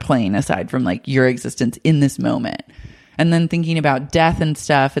other plane aside from like your existence in this moment. And then thinking about death and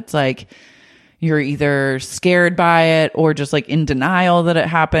stuff, it's like you're either scared by it or just like in denial that it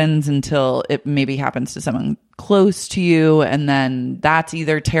happens until it maybe happens to someone close to you. And then that's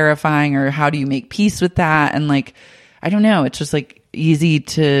either terrifying, or how do you make peace with that? And like, I don't know. It's just like easy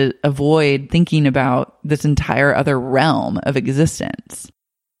to avoid thinking about this entire other realm of existence.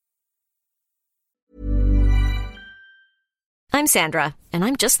 I'm Sandra, and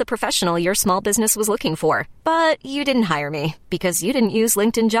I'm just the professional your small business was looking for. But you didn't hire me because you didn't use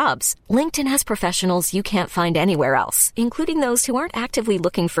LinkedIn Jobs. LinkedIn has professionals you can't find anywhere else, including those who aren't actively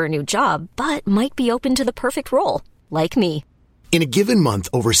looking for a new job, but might be open to the perfect role, like me. In a given month,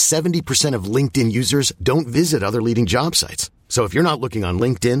 over 70% of LinkedIn users don't visit other leading job sites. So if you're not looking on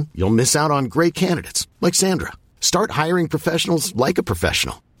LinkedIn, you'll miss out on great candidates like Sandra. Start hiring professionals like a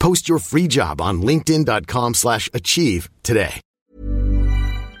professional. Post your free job on linkedin.com/achieve today.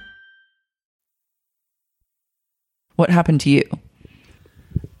 What happened to you?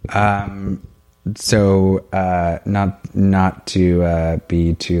 So, not to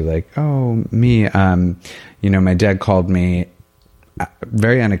be too like, oh, me, my dad called me,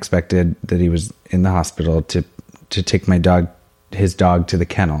 very unexpected that he was in the hospital to take his dog to the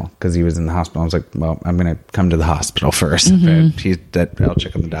kennel because he was in the hospital. I was like, well, I'm going to come to the hospital first. Mm-hmm. I'll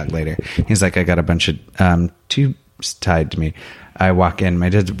check on the dog later. He's like, I got a bunch of tubes tied to me. I walk in. My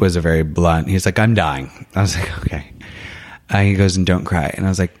dad was a very blunt. He's like, I'm dying. I was like, okay. He goes, and don't cry. And I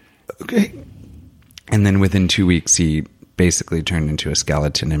was like, okay. And then within 2 weeks, he basically turned into a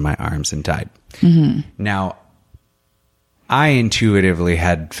skeleton in my arms and died. Mm-hmm. Now, I intuitively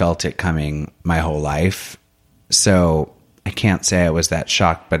had felt it coming my whole life. So I can't say I was that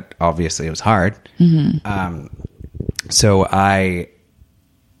shocked, but obviously it was hard. Mm-hmm. So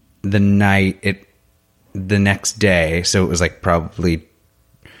the next day, so it was like probably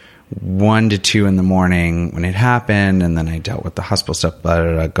 1 to 2 in the morning when it happened. And then I dealt with the hospital stuff,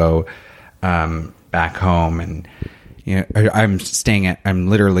 go back home. And, I'm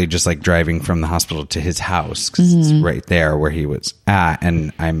literally just like driving from the hospital to his house because it's right there where he was at.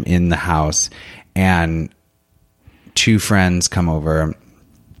 And I'm in the house, and 2 friends come over,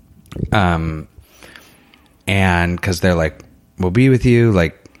 and because they're like, we'll be with you,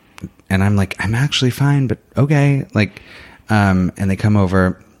 like, and I'm like, I'm actually fine, but okay, like, and they come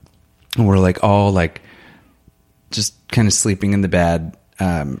over, and we're like all like just kind of sleeping in the bed.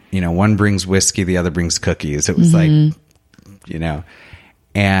 One brings whiskey, the other brings cookies. It was like,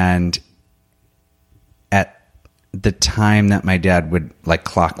 and at the time that my dad would like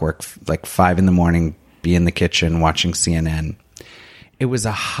clockwork, like 5 a.m, be in the kitchen watching CNN. It was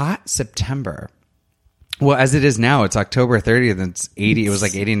a hot September. Well, as it is now, it's October 30th and it's 80. It was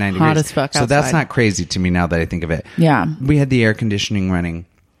like 89 degrees. Hot as fuck So outside. that's not crazy to me now that I think of it. Yeah. We had the air conditioning running.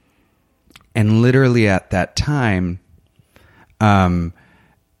 And literally at that time, the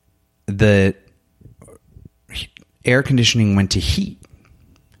air conditioning went to heat.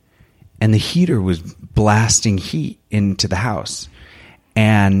 And the heater was blasting heat into the house.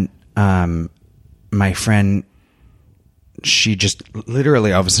 And my friend, she just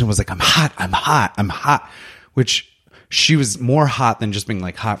literally all of a sudden was like, I'm hot, which she was more hot than just being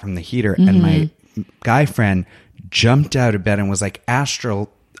like hot from the heater. Mm-hmm. And my guy friend jumped out of bed and was like,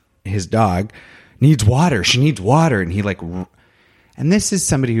 Astral, his dog, needs water. She needs water. And he like, and this is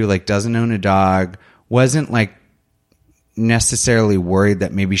somebody who like doesn't own a dog, wasn't like necessarily worried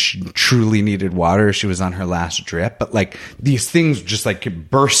that maybe she truly needed water. She was on her last drip, but like these things just like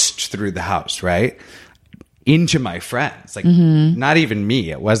burst through the house, right? Into my friends, like not even me.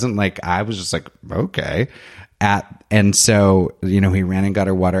 It wasn't like, I was just like, okay. And so, he ran and got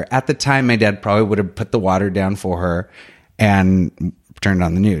her water. At the time, my dad probably would have put the water down for her and turned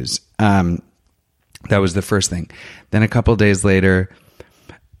on the news. That was the first thing. Then a couple days later,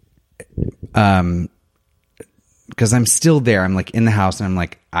 because I'm still there. I'm like in the house and I'm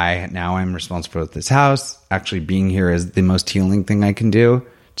like, I'm responsible for this house. Actually being here is the most healing thing I can do.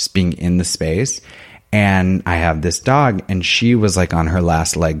 Just being in the space. And I have this dog and she was like on her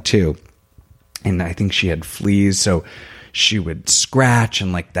last leg too. And I think she had fleas. So she would scratch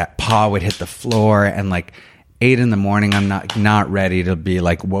and like that paw would hit the floor and like 8 a.m. I'm not ready to be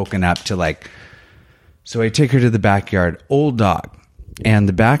like woken up to like, so I take her to the backyard, old dog. And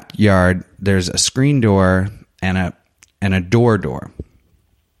the backyard, there's a screen door and a door.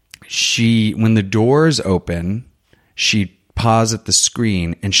 When the doors open, she paws at the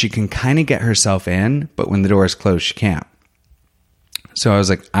screen and she can kind of get herself in, but when the door is closed, she can't. So I was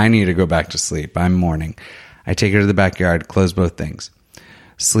like, I need to go back to sleep. I'm mourning. I take her to the backyard, close both things.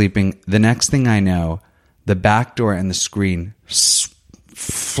 Sleeping. The next thing I know, the back door and the screen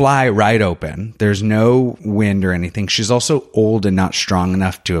fly right open. There's no wind or anything. She's also old and not strong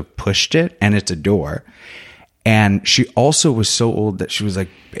enough to have pushed it, and it's a door. And she also was so old that she was like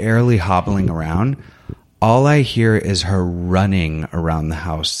barely hobbling around. All I hear is her running around the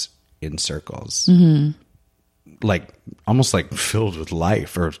house in circles. Mm-hmm. Like almost like filled with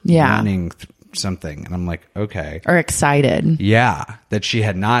life or running something. And I'm like, okay. Or excited. Yeah. That she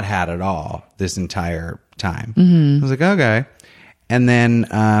had not had at all this entire time. Mm-hmm. I was like, okay. And then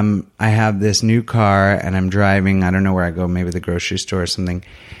I have this new car and I'm driving. I don't know where I go, maybe the grocery store or something.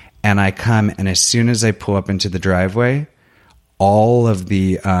 And I come, and as soon as I pull up into the driveway, all of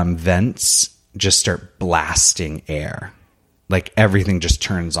the vents just start blasting air. Like everything just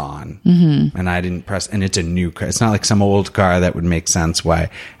turns on. Mm-hmm. And I didn't press, and it's a new car. It's not like some old car that would make sense why.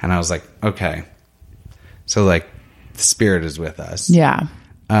 And I was like, okay. So like the spirit is with us. Yeah.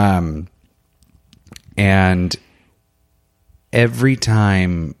 And every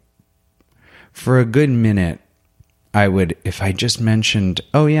time for a good minute, I would, if I just mentioned,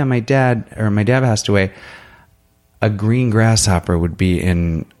 oh yeah, my dad passed away, a green grasshopper would be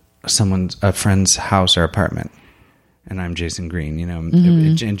in a friend's house or apartment. And I'm Jason Green, you know,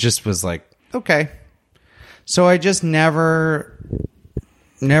 mm-hmm. it just was like, okay. So I just never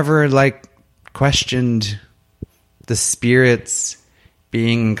like questioned the spirits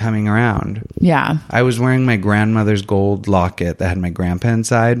being and coming around. Yeah. I was wearing my grandmother's gold locket that had my grandpa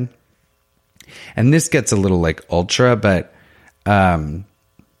inside. And this gets a little like ultra, but I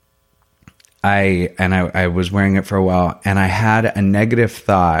was wearing it for a while, and I had a negative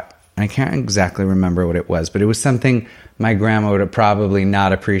thought. I can't exactly remember what it was, but it was something my grandma would probably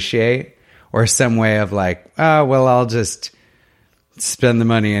not appreciate, or some way of like, oh, well, I'll just spend the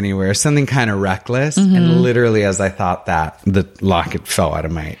money anywhere, something kind of reckless. Mm-hmm. And literally, as I thought that, the locket fell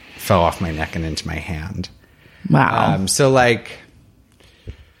off my neck and into my hand. Wow. So like,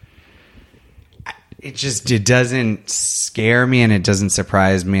 it doesn't scare me and it doesn't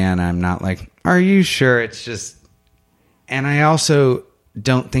surprise me. And I'm not like, are you sure? It's just, and I also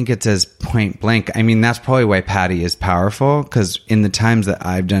don't think it's as point blank. I mean, that's probably why Patty is powerful, because in the times that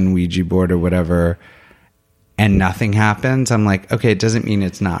I've done Ouija board or whatever and nothing happens, I'm like, okay, it doesn't mean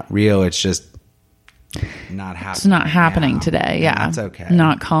it's not real. It's just not happening. It's not happening today. Yeah. That's okay.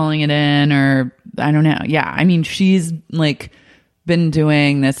 Not calling it in, or I don't know. Yeah. I mean, she's like been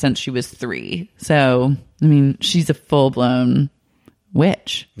doing this since she was 3. So, I mean, she's a full-blown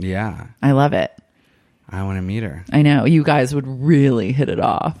witch. Yeah. I love it. I want to meet her. I know. You guys would really hit it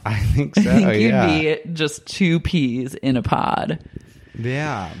off. I think so. I think you'd be just 2 peas in a pod.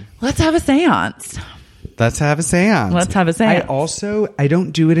 Yeah. Let's have a seance. Let's have a seance. I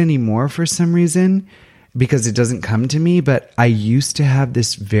don't do it anymore for some reason, because it doesn't come to me, but I used to have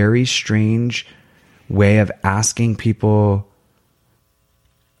this very strange way of asking people.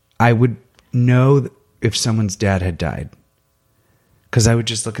 I would know if someone's dad had died, because I would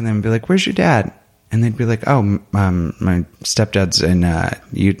just look at them and be like, where's your dad? And they'd be like, oh, my stepdad's in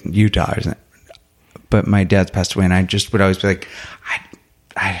Utah. But my dad's passed away. And I just would always be like,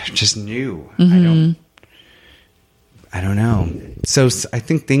 I just knew. Mm-hmm. I don't know. So I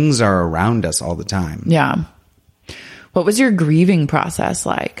think things are around us all the time. Yeah. What was your grieving process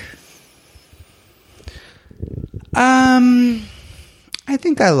like? I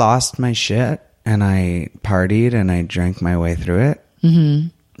think I lost my shit and I partied and I drank my way through it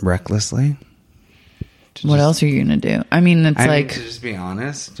recklessly. What else are you going to do? I mean, to just be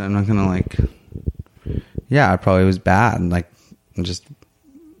honest, I'm not going to I probably was bad. Like, just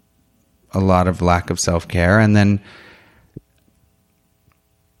a lot of lack of self-care. And then,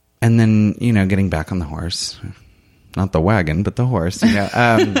 getting back on the horse, not the wagon, but the horse,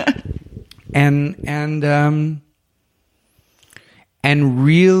 and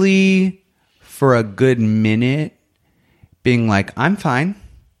really for a good minute being like, I'm fine.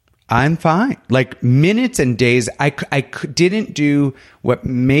 I'm fine. Like minutes and days, didn't do what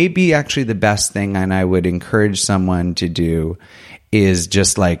may be actually the best thing, and I would encourage someone to do is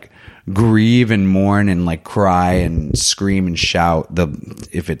just like grieve and mourn and like cry and scream and shout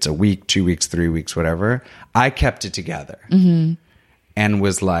if it's a week, 2 weeks, 3 weeks, whatever. I kept it together and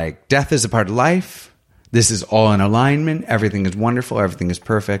was like, death is a part of life. This is all in alignment. Everything is wonderful. Everything is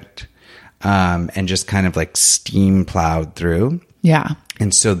perfect. And just kind of like steam plowed through. Yeah.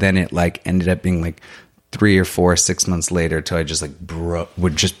 And so then it like ended up being like 3 or 4, 6 months later till I just like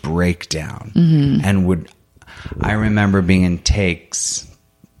would just break down and I remember being in tax.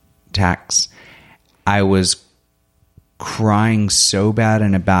 I was crying so bad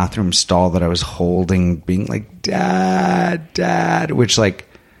in a bathroom stall that I was holding, being like, Dad, which like,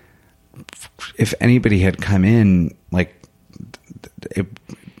 if anybody had come in, like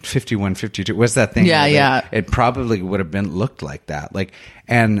 51, 52, what's that thing? Yeah. It probably would have looked like that. Like,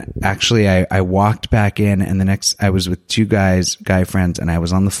 and actually I walked back in and I was with 2 guy friends, and I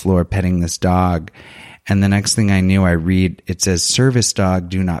was on the floor petting this dog. And the next thing I knew, it says service dog,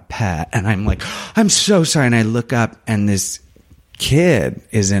 do not pet. And I'm like, I'm so sorry. And I look up and this kid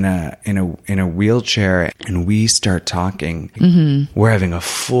is in a wheelchair, and we start talking. We're having a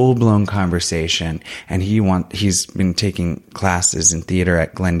full blown conversation, and he's been taking classes in theater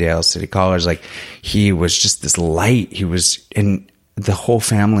at Glendale City College. Like, he was just this light. And the whole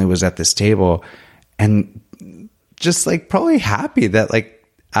family was at this table, and just like probably happy that like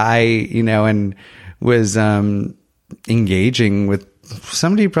and was engaging with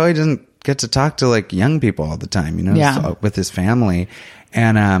somebody who probably doesn't get to talk to like young people all the time, so, with his family.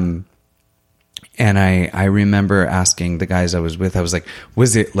 And I remember asking the guys I was with, I was like,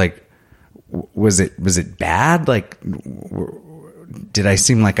 was it bad? Like, did I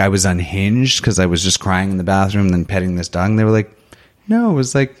seem like I was unhinged because I was just crying in the bathroom and then petting this dog? And they were like, no, it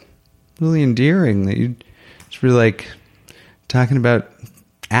was like really endearing that you just were like talking about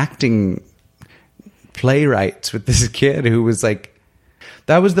acting playwrights with this kid who was like,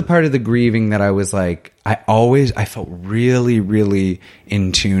 that was the part of the grieving that I was like, I felt really, really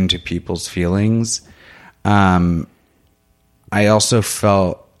in tune to people's feelings. I also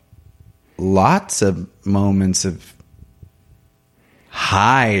felt lots of moments of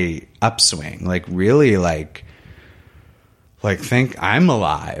high upswing, like really like think I'm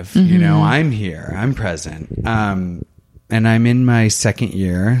alive, I'm here, I'm present. And I'm in my second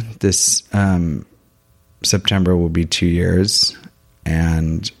year. This September will be 2 years.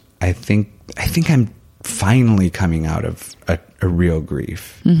 And I think I'm finally coming out of a real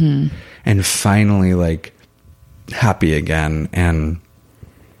grief and finally like happy again. And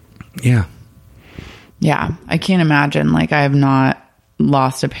yeah. I can't imagine. Like, I have not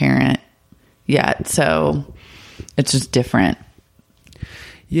lost a parent yet. So it's just different.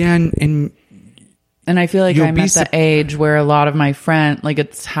 Yeah. And I feel like I'm at the age where a lot of my friends, like,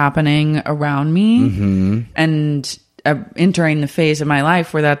 it's happening around me and entering the phase of my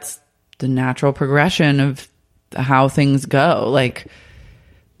life where that's the natural progression of how things go. Like,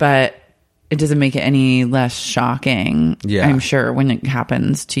 but it doesn't make it any less shocking. Yeah. I'm sure when it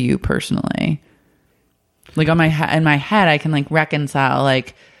happens to you personally, like in my head, I can like reconcile,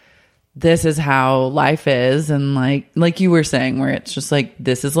 like, this is how life is. And like you were saying, where it's just like,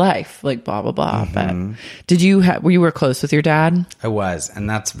 this is life, like blah, blah, blah. But were you close with your dad? I was. And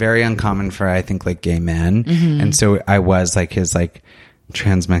that's very uncommon for, I think, like gay men. And so I was like his like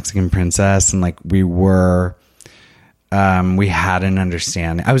trans Mexican princess. And like we had an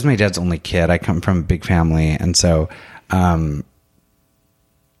understanding. I was my dad's only kid. I come from a big family. And so,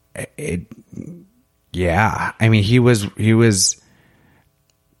 yeah, I mean, he was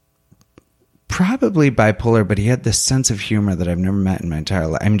probably bipolar, but he had this sense of humor that I've never met in my entire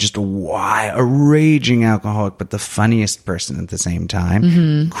life. I'm just a raging alcoholic, but the funniest person at the same time.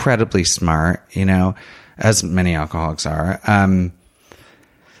 Incredibly smart, as many alcoholics are.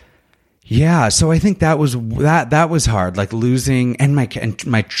 Yeah, so I think that was hard, like losing my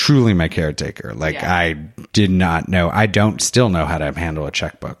caretaker. Like, yeah. I did not know. I don't still know how to handle a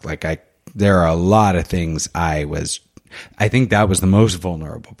checkbook. Like, there are a lot of things I think that was the most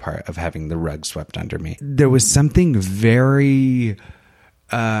vulnerable part of having the rug swept under me. There was something very,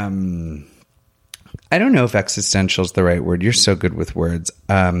 I don't know if existential is the right word. You're so good with words.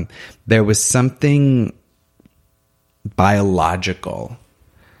 There was something biological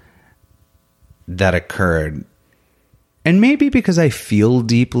that occurred. And maybe because I feel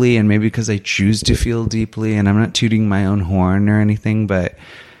deeply, and maybe because I choose to feel deeply, and I'm not tooting my own horn or anything, but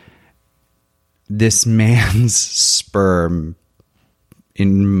this man's sperm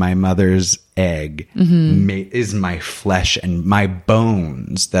in my mother's egg is my flesh, and my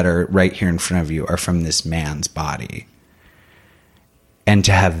bones that are right here in front of you are from this man's body. And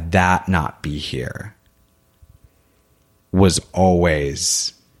to have that not be here was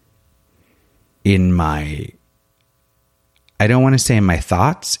always in my, I don't want to say in my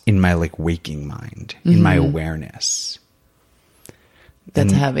thoughts, in my like waking mind, in my awareness.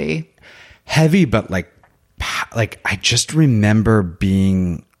 That's heavy. Heavy, but like I just remember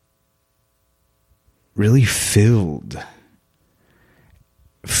being really filled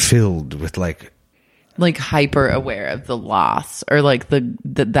with like hyper aware of the loss, or like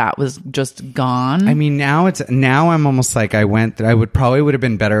that was just gone. I mean, now I'm almost like I would have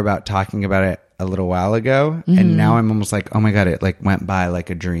been better about talking about it a little while ago. And now I'm almost like, oh my God, it like went by like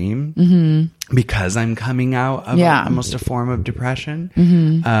a dream because I'm coming out of almost a form of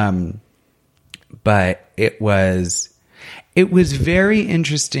depression. But it was very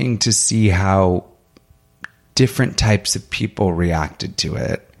interesting to see how different types of people reacted to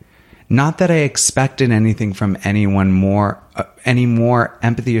it. Not that I expected anything from anyone more, any more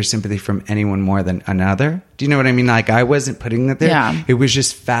empathy or sympathy from anyone more than another. Do you know what I mean? Like, I wasn't putting that there. Yeah. It was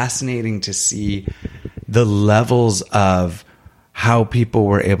just fascinating to see the levels of how people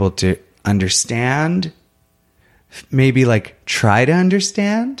were able to understand, maybe like try to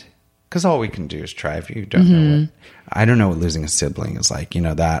understand. Because all we can do is try. If you don't know I don't know what losing a sibling is like. You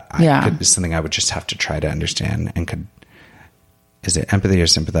know, that could be something I would just have to try to understand and could. Is it empathy or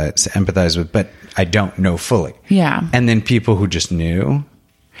sympathize with? But I don't know fully. Yeah. And then people who just knew,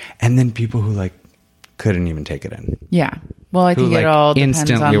 and then people who like couldn't even take it in. Yeah. Well, I think it all depends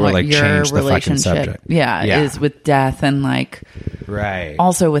instantly on were what like, your change the fucking relationship subject. is with death, and like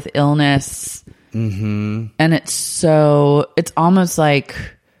also with illness. And it's almost like,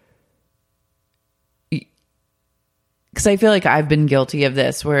 because I feel like I've been guilty of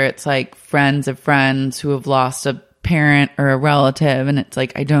this, where it's like friends of friends who have lost a parent or a relative, and it's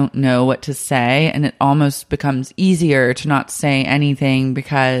like I don't know what to say, and it almost becomes easier to not say anything,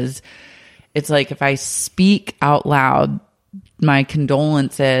 because it's like if I speak out loud my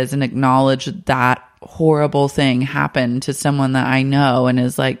condolences and acknowledge that horrible thing happened to someone that I know and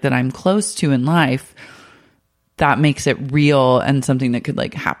is like that I'm close to in life, that makes it real and something that could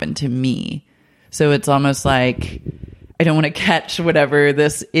like happen to me. So it's almost like I don't want to catch whatever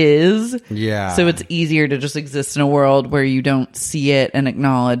this is. Yeah. So it's easier to just exist in a world where you don't see it and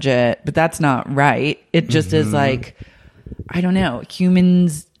acknowledge it. But that's not right. It just is like, I don't know.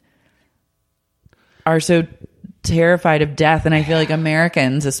 Humans are so terrified of death. And I feel like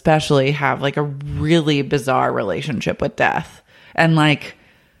Americans especially have like a really bizarre relationship with death and like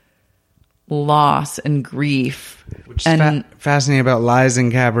loss and grief. Which is fascinating about Lies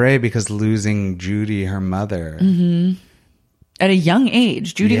in Cabaret, because losing Judy, her mother. At a young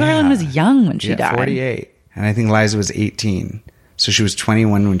age. Judy Garland was young when she died. 48. And I think Liza was 18. So she was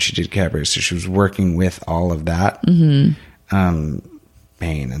 21 when she did Cabaret. So she was working with all of that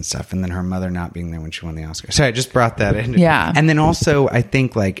pain and stuff. And then her mother not being there when she won the Oscar. So I just brought that in. Yeah. And then also, I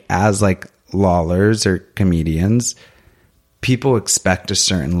think like as like lawlers or comedians, people expect a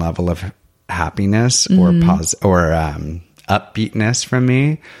certain level of happiness or upbeatness from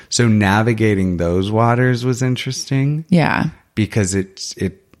me. So navigating those waters was interesting. Yeah. Because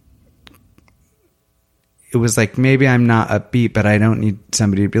it was like, maybe I'm not upbeat, but I don't need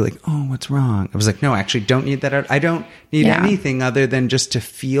somebody to be like, oh, what's wrong? I was like, no, actually don't need that. I don't need anything other than just to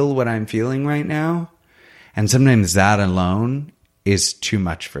feel what I'm feeling right now. And sometimes that alone is too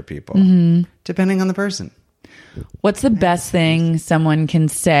much for people, depending on the person. What's the best thing someone can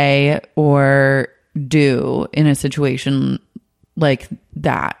say or do in a situation like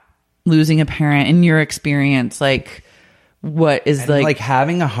that? Losing a parent, in your experience, like what is like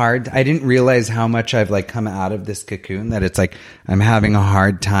having a hard, I didn't realize how much I've like come out of this cocoon, that it's like I'm having a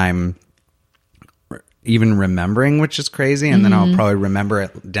hard time even remembering, which is crazy. And then I'll probably remember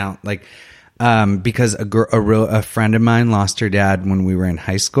it down like because a friend of mine lost her dad when we were in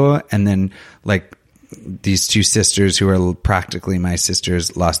high school, and then like these two sisters who are practically my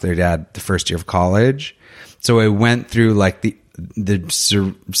sisters lost their dad the first year of college. So I went through like the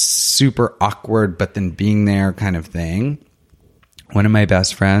super awkward, but then being there kind of thing. One of my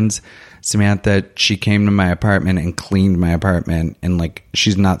best friends, Samantha, she came to my apartment and cleaned my apartment. And like,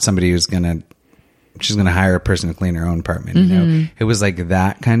 she's not somebody who's she's going to hire a person to clean her own apartment. You know, it was like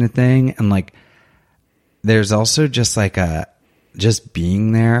that kind of thing. And like, there's also just like just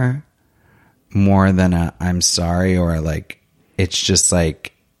being there more than I'm sorry, or like, it's just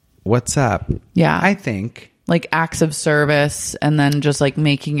like, what's up? Yeah. I think like acts of service, and then just like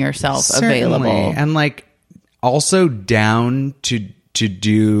making yourself available, and like also down to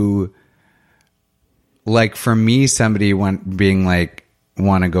do like for me, somebody being like,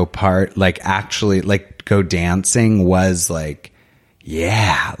 want to go actually like go dancing was like,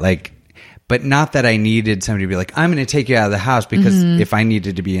 yeah, like, but not that I needed somebody to be like, I'm going to take you out of the house, because if I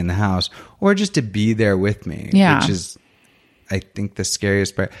needed to be in the house, or just to be there with me, which is, I think, the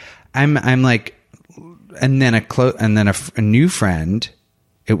scariest part. I'm like, and then a new friend,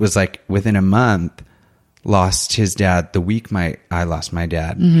 it was like within a month, lost his dad the week I lost my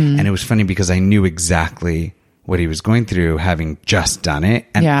dad. And it was funny because I knew exactly what he was going through, having just done it.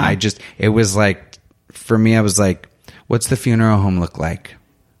 And it was like, for me, I was like, what's the funeral home look like?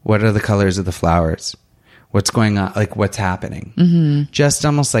 What are the colors of the flowers? What's going on? Like, what's happening? Just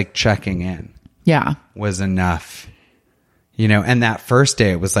almost like checking in. Yeah. Was enough. You know, and that first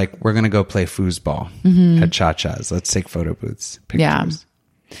day it was like, we're going to go play foosball at Cha-Cha's. Let's take photo booths, pictures.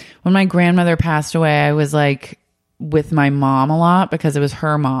 Yeah. When my grandmother passed away, I was like with my mom a lot because it was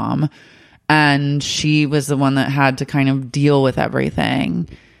her mom. And she was the one that had to kind of deal with everything.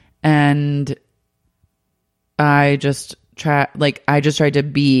 And I just tried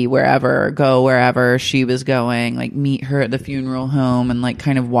to go wherever she was going, like meet her at the funeral home and like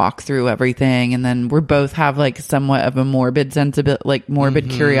kind of walk through everything. And then we both have like somewhat of a morbid sensibility, like morbid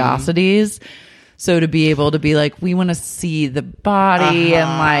curiosities. So to be able to be like, we want to see the body and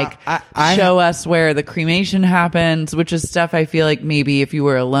like show us where the cremation happens, which is stuff I feel like maybe if you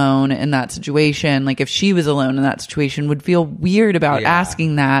were alone in that situation, like if she was alone in that situation, would feel weird about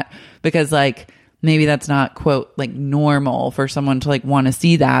asking that, because like maybe that's not, quote, like normal for someone to like want to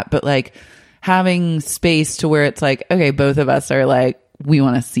see that. But like having space to where it's like, okay, both of us are like, we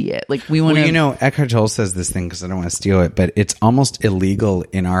want to see it. Like we want to, you know, Eckhart Tolle says this thing, because I don't want to steal it, but it's almost illegal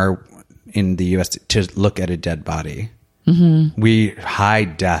in the US to look at a dead body. We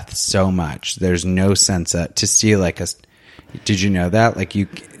hide death so much. There's no sense to see like did you know that? Like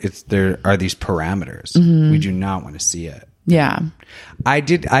there are these parameters. We do not want to see it. Yeah. I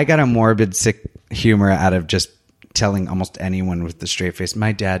got a morbid sick humor out of just telling almost anyone with the straight face,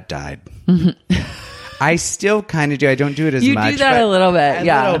 my dad died. I still kind of do. I don't do it as much. You do that a little bit.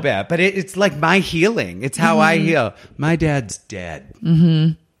 A little bit. But it's like my healing. It's how I heal. My dad's dead.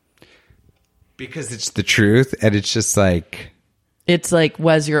 Because it's the truth, and it's just like... It's like,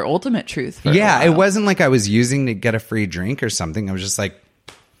 was your ultimate truth for a Yeah, while. it wasn't like I was using to get a free drink or something. I was just like,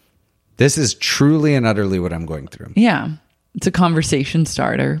 this is truly and utterly what I'm going through. Yeah. It's a conversation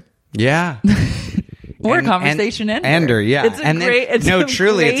starter. Yeah. Or a conversation ender. Yeah. It's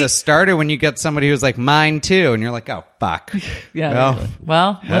it's a starter when you get somebody who's like, mine too. And you're like, oh, fuck. Yeah.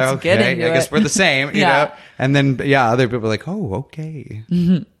 Well, let's get into it. I guess we're the same, you know? And then, other people are like, oh, okay.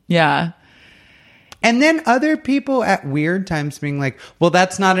 Yeah. And then other people at weird times being like, well,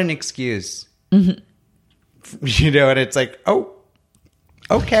 that's not an excuse. You know, and it's like, oh,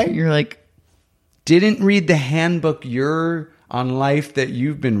 okay. You're like, didn't read the handbook on life that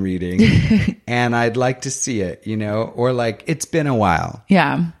you've been reading, and I'd like to see it, you know? Or like, it's been a while.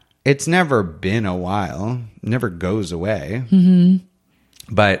 Yeah. It's never been a while. Never goes away.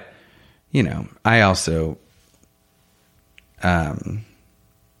 But, you know, I also...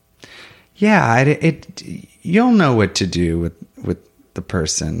 you'll know what to do with the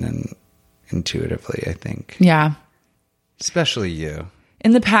person and intuitively, I think. Yeah. Especially you.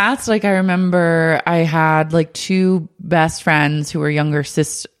 In the past, like I remember I had like two best friends who were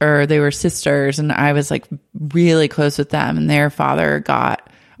they were sisters, and I was like really close with them, and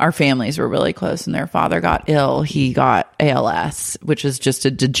our families were really close, and their father got ill. He got ALS, which is just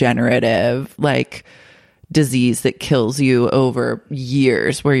a degenerative like disease that kills you over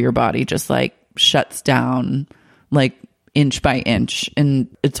years, where your body just like shuts down like inch by inch,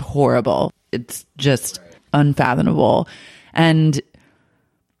 and it's horrible. It's just unfathomable. And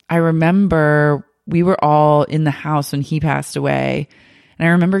I remember we were all in the house when he passed away, and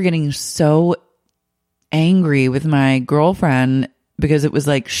I remember getting so angry with my girlfriend because it was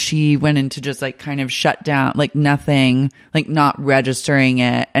like she went into just like kind of shut down, like nothing, like not registering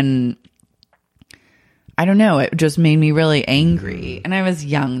it. And I don't know, it just made me really angry. And I was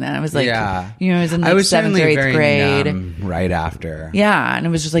young then. I was like, you know, I was in like 7th or 8th grade. Numb right after. Yeah. And it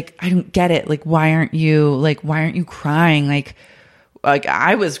was just like, I don't get it. Like, why aren't you crying? Like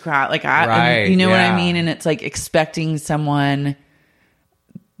I was crying. Like you know what I mean? And it's like expecting someone.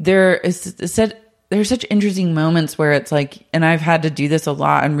 There's such interesting moments where it's like, and I've had to do this a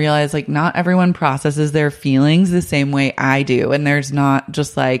lot and realize like not everyone processes their feelings the same way I do. And there's not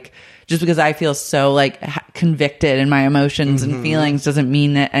just like, just because I feel so like convicted in my emotions and feelings doesn't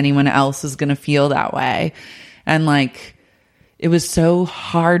mean that anyone else is going to feel that way. And like, it was so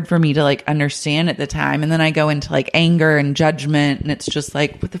hard for me to like understand at the time. And then I go into like anger and judgment, and it's just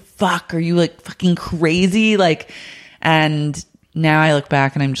like, what the fuck? Are you like fucking crazy? Like, and now I look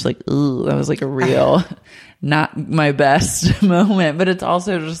back and I'm just like, ooh, that was like a real, not my best moment. But it's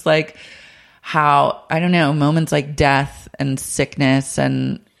also just like how, I don't know, moments like death and sickness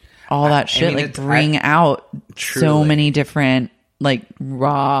and all that shit bring out so many different like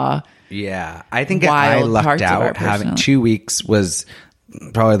raw. Yeah, I think I lucked out. Having 2 weeks was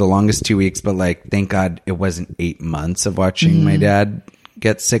probably the longest 2 weeks, but like, thank God it wasn't 8 months of watching my dad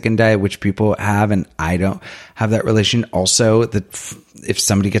get sick and die, which people have, and I don't have that relation. Also, that if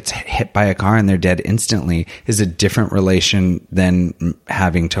somebody gets hit by a car and they're dead instantly is a different relation than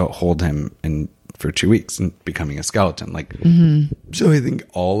having to hold him for 2 weeks and becoming a skeleton. Like, so I think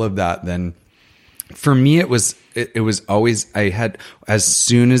all of that then. For me, it was always, I had, as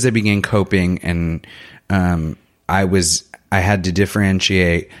soon as I began coping, and I had to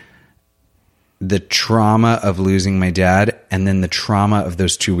differentiate the trauma of losing my dad and then the trauma of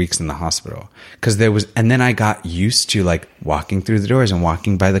those 2 weeks in the hospital. And then I got used to like walking through the doors and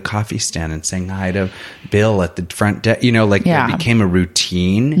walking by the coffee stand and saying hi to Bill at the front desk, it became a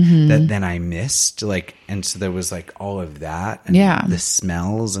routine that then I missed, like, and so there was like all of that, and the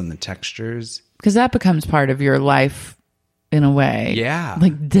smells and the textures. Because that becomes part of your life in a way. Yeah.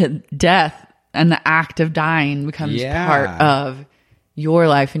 Like death and the act of dying becomes part of your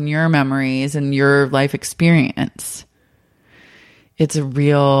life and your memories and your life experience. It's a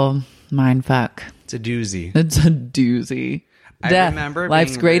real mind fuck. It's a doozy. It's a doozy. Death, I remember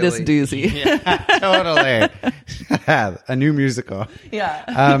life's greatest doozy. Yeah, totally. A new musical.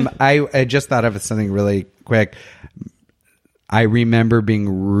 Yeah. I just thought of something really quick. I remember being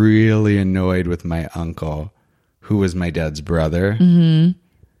really annoyed with my uncle, who was my dad's brother.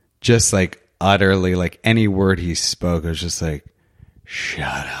 Just like utterly, like any word he spoke, I was just like,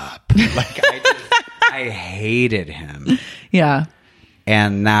 shut up. Like I hated him. Yeah.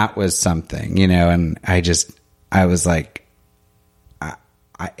 And that was something, and I was like,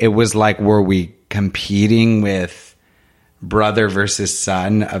 it was like, were we competing with brother versus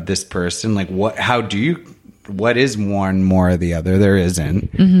son of this person? Like what is one more of the other? There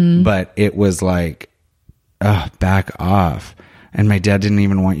isn't. But it was like, back off. And my dad didn't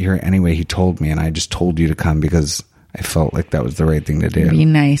even want you here anyway. He told me, and I just told you to come because I felt like that was the right thing to do. Be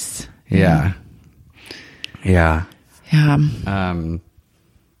nice. Yeah. Yeah. Well,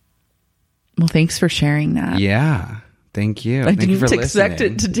 thanks for sharing that. Yeah. Thank you. I Thank you for didn't expect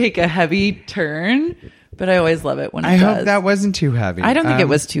listening. it to take a heavy turn, but I always love it when it does. I hope that wasn't too heavy. I don't think it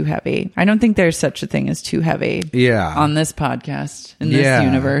was too heavy. I don't think there's such a thing as too heavy. Yeah. On this podcast, in this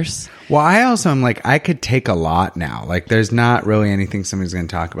universe. Well, I also am like, I could take a lot now. Like, there's not really anything somebody's going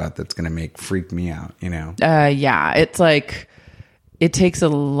to talk about that's going to freak me out, Yeah. It's like, it takes a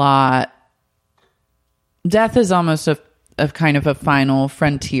lot. Death is almost a kind of a final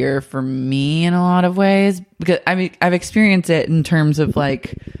frontier for me in a lot of ways, because I've experienced it in terms of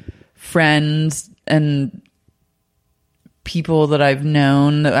like friends and people that I've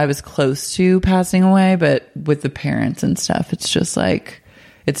known that I was close to passing away, but with the parents and stuff, it's just like,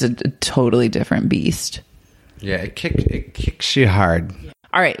 it's a totally different beast. Yeah, it kicks you hard.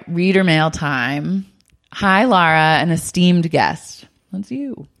 All right, reader mail time. Hi, Lara, an esteemed guest. That's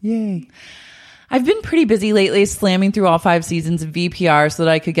you. Yay. I've been pretty busy lately slamming through all 5 seasons of VPR so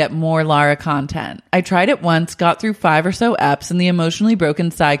that I could get more Lara content. I tried it once, got through 5 or so eps, and the emotionally broken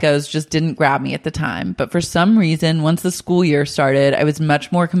psychos just didn't grab me at the time. But for some reason, once the school year started, I was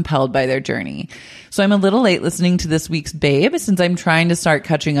much more compelled by their journey. So I'm a little late listening to this week's Babe, since I'm trying to start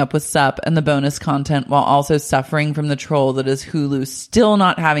catching up with Sup and the bonus content while also suffering from the troll that is Hulu still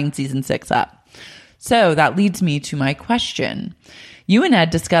not having season 6 up. So that leads me to my question. You and Ed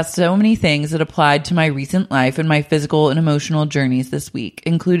discussed so many things that applied to my recent life and my physical and emotional journeys this week,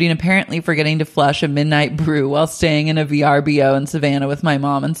 including apparently forgetting to flush a midnight brew while staying in a VRBO in Savannah with my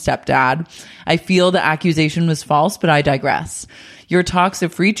mom and stepdad. I feel the accusation was false, but I digress. Your talks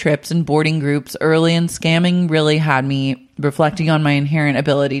of free trips and boarding groups early in scamming really had me reflecting on my inherent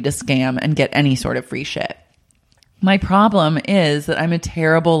ability to scam and get any sort of free shit. My problem is that I'm a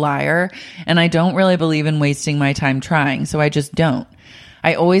terrible liar and I don't really believe in wasting my time trying, so I just don't.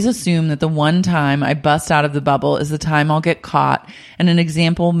 I always assume that the one time I bust out of the bubble is the time I'll get caught and an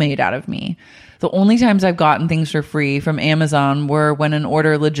example made out of me. The only times I've gotten things for free from Amazon were when an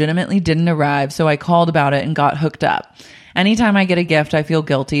order legitimately didn't arrive, so I called about it and got hooked up. Anytime I get a gift, I feel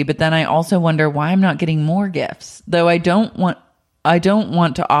guilty, but then I also wonder why I'm not getting more gifts, though I don't want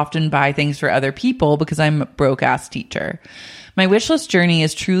to often buy things for other people because I'm a broke-ass teacher. My wish list journey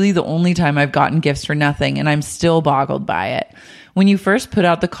is truly the only time I've gotten gifts for nothing, and I'm still boggled by it. When you first put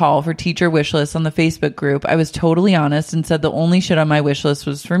out the call for teacher wish lists on the Facebook group, I was totally honest and said the only shit on my wish list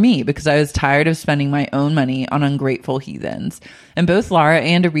was for me because I was tired of spending my own money on ungrateful heathens. And both Laura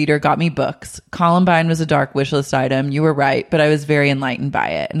and a reader got me books. Columbine was a dark wish list item. You were right, but I was very enlightened by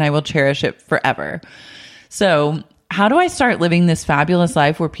it, and I will cherish it forever. So, how do I start living this fabulous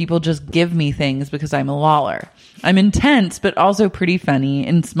life where people just give me things because I'm a Lawler? I'm intense, but also pretty funny.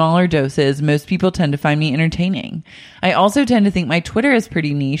 In smaller doses, most people tend to find me entertaining. I also tend to think my Twitter is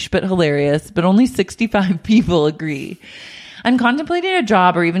pretty niche, but hilarious, but only 65 people agree. I'm contemplating a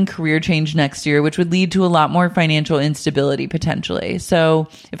job or even career change next year, which would lead to a lot more financial instability potentially. So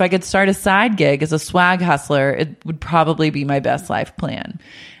if I could start a side gig as a swag hustler, it would probably be my best life plan.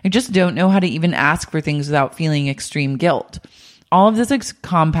 I just don't know how to even ask for things without feeling extreme guilt. All of this is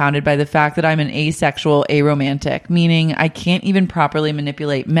compounded by the fact that I'm an asexual aromantic, meaning I can't even properly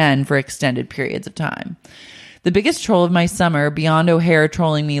manipulate men for extended periods of time. The biggest troll of my summer, beyond O'Hare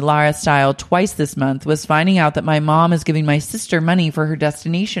trolling me Lara style twice this month, was finding out that my mom is giving my sister money for her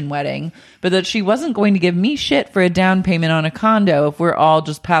destination wedding, but that she wasn't going to give me shit for a down payment on a condo if we're all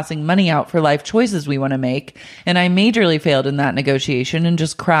just passing money out for life choices we want to make. And I majorly failed in that negotiation and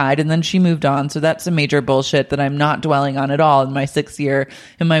just cried, and then she moved on. So that's a major bullshit that I'm not dwelling on at all in my 6th year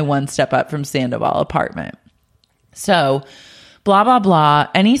in my one step up from Sandoval apartment. So, blah, blah, blah.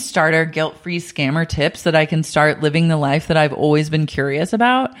 Any starter guilt-free scammer tips that I can start living the life that I've always been curious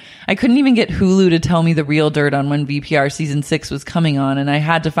about? I couldn't even get Hulu to tell me the real dirt on when VPR season 6 was coming on, and I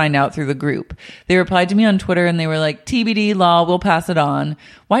had to find out through the group. They replied to me on Twitter and they were like, TBD, lol, we'll pass it on.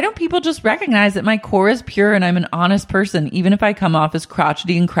 Why don't people just recognize that my core is pure and I'm an honest person, even if I come off as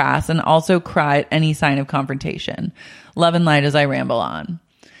crotchety and crass and also cry at any sign of confrontation? Love and light as I ramble on.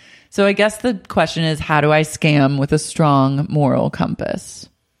 So I guess the question is, how do I scam with a strong moral compass?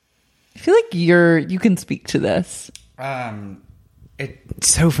 I feel like you can speak to this. It's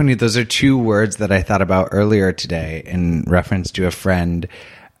so funny. Those are 2 words that I thought about earlier today in reference to a friend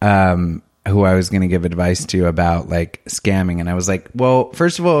who I was going to give advice to about like scamming. And I was like, well,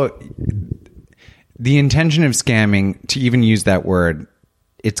 first of all, the intention of scamming, to even use that word,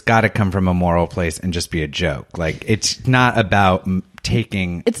 it's got to come from a moral place and just be a joke. Like, it's not about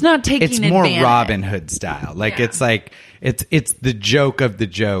taking. It's not taking. It's more advantage. Robin Hood style. Like, yeah. It's like it's the joke of the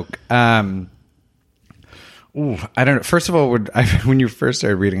joke. I don't know. First of all, when you first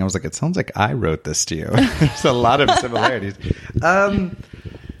started reading, I was like, it sounds like I wrote this to you. There's a lot of similarities.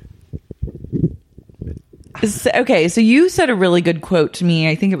 Okay, so you said a really good quote to me.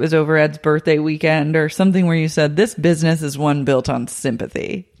 I think it was over Ed's birthday weekend or something where you said, this business is one built on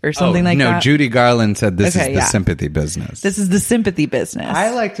sympathy or something like that. No, Judy Garland said this is the sympathy business. This is the sympathy business.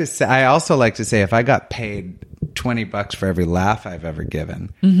 I also like to say if I got paid $20 for every laugh I've ever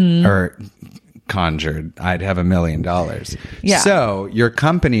given or conjured, I'd have $1 million. Yeah. So your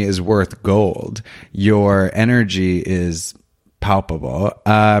company is worth gold. Your energy is palpable.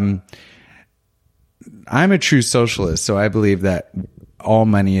 I'm a true socialist, so I believe that all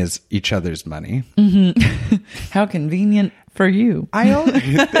money is each other's money. Mm-hmm. How convenient for you. I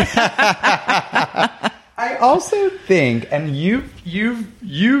also think, and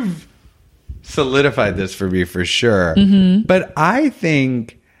you've solidified this for me for sure, but I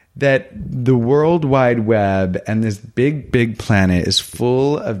think that the World Wide Web and this big, big planet is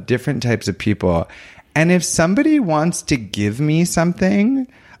full of different types of people. And if somebody wants to give me something,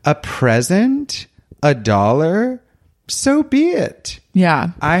 a present, $1, so be it.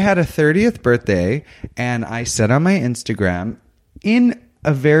 Yeah. I had a 30th birthday and I said on my Instagram in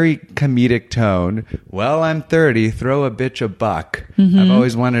a very comedic tone, well, I'm 30, throw a bitch a buck. I've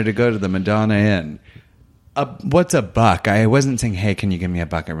always wanted to go to the Madonna Inn. What's a buck? I wasn't saying, hey, can you give me a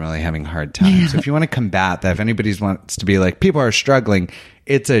buck? I'm really having a hard time. So if you want to combat that, if anybody wants to be like, people are struggling,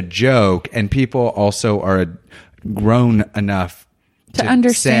 it's a joke. And people also are grown enough to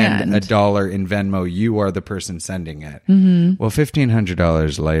understand. Send $1 in Venmo. You are the person sending it. Well,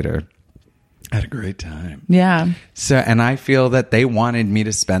 $1,500 later, I had a great time. Yeah. So, and I feel that they wanted me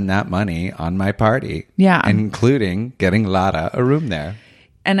to spend that money on my party. Yeah. Including getting Lara a room there.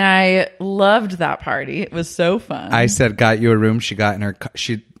 And I loved that party. It was so fun. I said, got you a room. She got in her,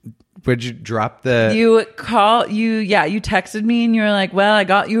 would you drop the... You texted me and you were like, well, I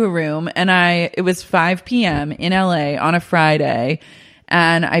got you a room. And it was 5 p.m. in LA on a Friday.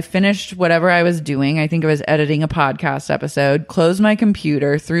 And I finished whatever I was doing. I think I was editing a podcast episode, closed my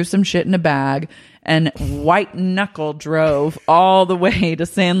computer, threw some shit in a bag, and white knuckle drove all the way to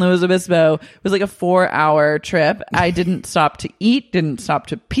San Luis Obispo. It was like a 4-hour trip. I didn't stop to eat, didn't stop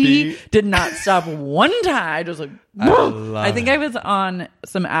to pee, did not stop one time. I just like, I think I was on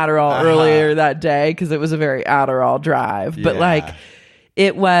some Adderall earlier that day because it was a very Adderall drive. But like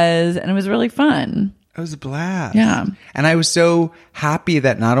it was really fun. It was a blast. Yeah. And I was so happy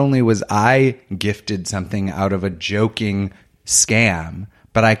that not only was I gifted something out of a joking scam,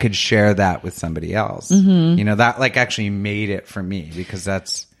 but I could share that with somebody else. Mm-hmm. You know, that like actually made it for me because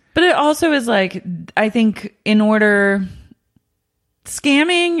that's... But it also is like, I think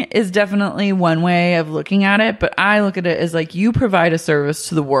scamming is definitely one way of looking at it, but I look at it as like you provide a service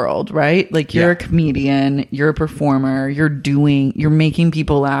to the world, right? Like you're a comedian, you're a performer, you're making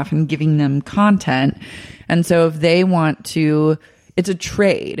people laugh and giving them content. And so if they want to, it's a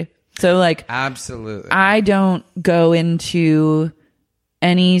trade. So like, absolutely, I don't go into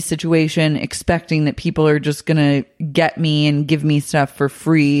any situation expecting that people are just going to get me and give me stuff for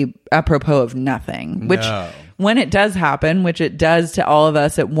free apropos of nothing, which when it does happen, which it does to all of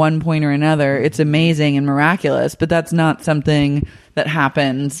us at one point or another, it's amazing and miraculous, but that's not something that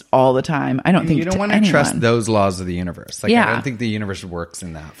happens all the time. I don't think you don't want to trust those laws of the universe. Like, I don't think the universe works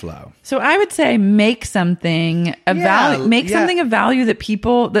in that flow. So I would say make something of value, something of value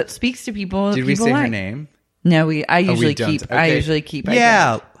that speaks to people. Did we say her name? No, I usually keep.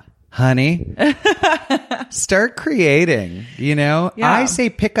 Yeah, honey. Start creating, you know? Yeah. I say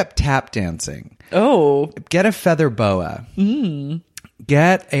pick up tap dancing. Oh. Get a feather boa.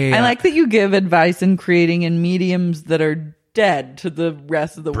 Get a... I like that you give advice in creating in mediums that are dead to the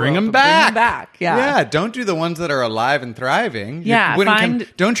rest of the Bring world. them back. Bring them back. Yeah. Yeah, don't do the ones that are alive and thriving. Yeah,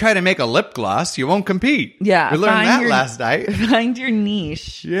 don't try to make a lip gloss. You won't compete. Yeah. We learned that last night. Find your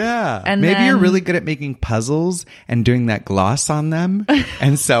niche. Yeah. And maybe then, you're really good at making puzzles and doing that gloss on them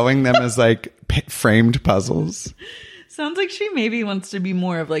and selling them as like framed puzzles. Sounds like she maybe wants to be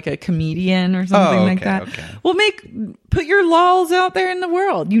more of like a comedian or something like that. Okay. Well, put your lols out there in the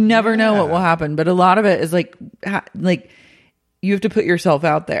world. You never know what will happen, but a lot of it is like you have to put yourself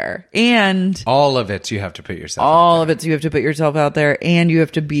out there, and all of it you have to put yourself. You have to put yourself out there, and you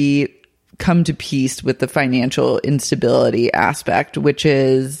have to come to peace with the financial instability aspect, which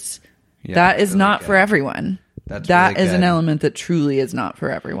is that is not for everyone. That is an element that truly is not for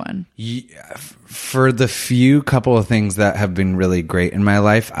everyone. For the few couple of things that have been really great in my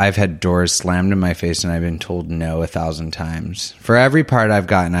life, I've had doors slammed in my face and I've been told no 1,000 times. For every part I've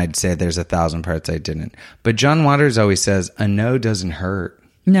gotten, I'd say there's 1,000 parts I didn't. But John Waters always says, a no doesn't hurt.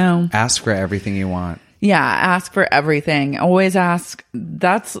 No. Ask for everything you want. Yeah, ask for everything. Always ask.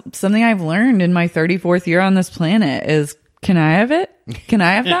 That's something I've learned in my 34th year on this planet is, can I have it? Can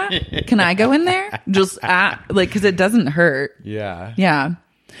I have that? Can I go in there? Just because it doesn't hurt. Yeah. Yeah.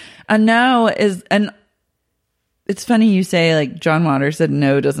 A no is, and it's funny you say like John Waters said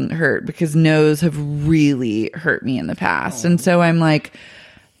no doesn't hurt because no's have really hurt me in the past. And so I'm like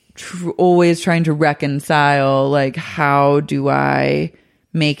always trying to reconcile like how do I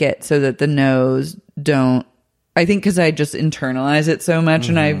make it so that the no's don't, I think because I just internalize it so much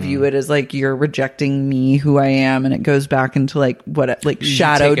and I view it as like you're rejecting me, who I am, and it goes back into like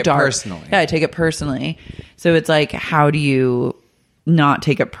shadow dark. Personally. Yeah, I take it personally. So it's like, how do you not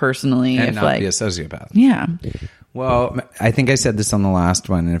take it personally and not be a sociopath? Yeah. Well, I think I said this on the last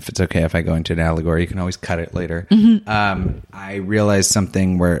one, and if it's okay if I go into an allegory, you can always cut it later. I realized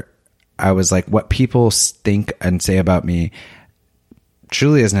something where I was like, what people think and say about me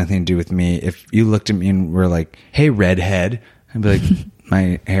truly has nothing to do with me. If you looked at me and were like, hey, redhead, I'd be like,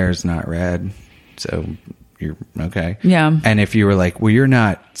 my hair is not red, so you're okay. Yeah. And if you were like, well, you're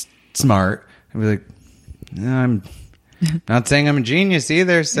not smart, I'd be like, no, I'm not saying I'm a genius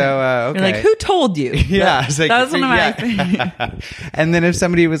either, so okay. You're like, who told you? Yeah. That was one of my things. And then if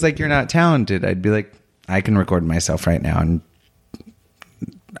somebody was like, you're not talented, I'd be like, I can record myself right now, and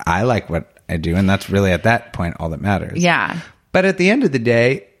I like what I do, and that's really at that point all that matters. Yeah. But at the end of the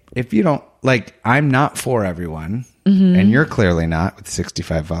day, if you don't, like, I'm not for everyone, and you're clearly not with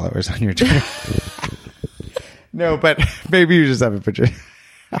 65 followers on your channel. No, but maybe you just haven't put your...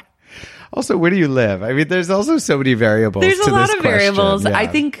 Also, where do you live? I mean, there's also so many variables. There's a lot of question. variables. Yeah. I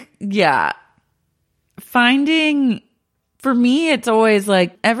think, finding... For me, it's always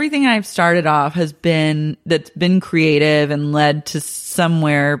like everything I've started off that's been creative and led to some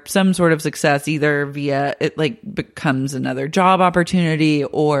sort of success, either via it like becomes another job opportunity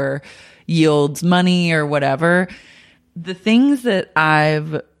or yields money or whatever. The things that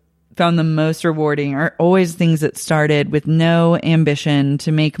I've found the most rewarding are always things that started with no ambition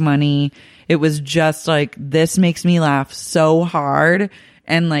to make money. It was just like, this makes me laugh so hard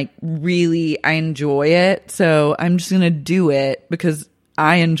and like really I enjoy it. So I'm just going to do it because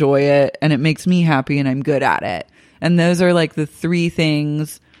I enjoy it and it makes me happy and I'm good at it. And those are like the three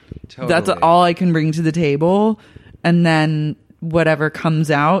things. That's all I can bring to the table. And then whatever comes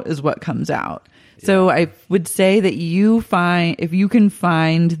out is what comes out. Yeah. So I would say that if you can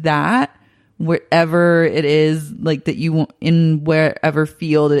find that wherever it is, like that you want in wherever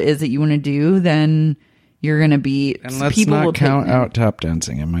field it is that you want to do, then you're going to be. And let's not count out tap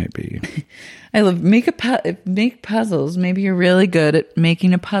dancing. It might be. I love make puzzles. Maybe you're really good at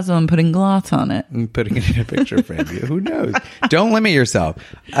making a puzzle and putting gloss on it. And putting it in a picture frame. Who knows? Don't limit yourself.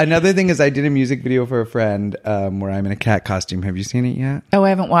 Another thing is I did a music video for a friend where I'm in a cat costume. Have you seen it yet? Oh, I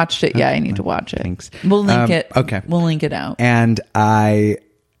haven't watched it yet. I need to watch it. Thanks. We'll link it. Okay. We'll link it out. And I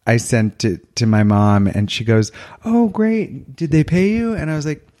sent it to my mom and she goes, "Oh, great. Did they pay you?" And I was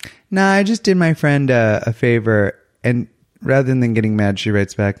like, "Nah, I just did my friend a favor." And rather than getting mad, she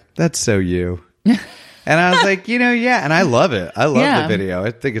writes back, "That's so you." And I was like, yeah. And I love it. I love the video.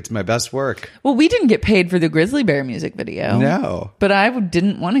 I think it's my best work. Well, we didn't get paid for the Grizzly Bear music video. No. But I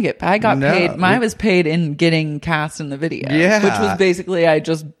didn't want to get paid. I got paid. I was paid in getting cast in the video. Yeah. Which was basically, I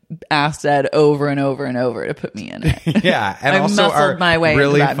just asked Ed over and over and over to put me in it. Yeah. And I also our my way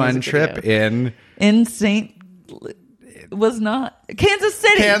really into that fun trip video. in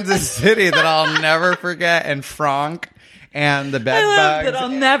Kansas City that I'll never forget. And Franck. And the bed bugs. That I'll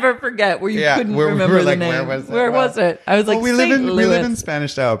never forget where you couldn't remember the name. Where was it? I was like, we live in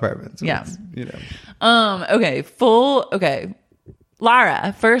Spanish style apartments. So yeah. Okay.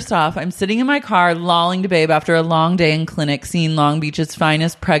 Lara, first off, I'm sitting in my car lolling to babe after a long day in clinic, seeing Long Beach's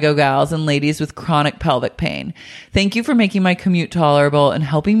finest prego gals and ladies with chronic pelvic pain. Thank you for making my commute tolerable and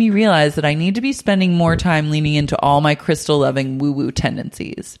helping me realize that I need to be spending more time leaning into all my crystal loving woo-woo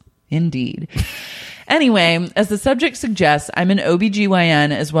tendencies. Indeed. Anyway, as the subject suggests, I'm an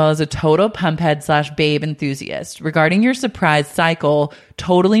OBGYN as well as a total pumphead / babe enthusiast. Regarding your surprise cycle,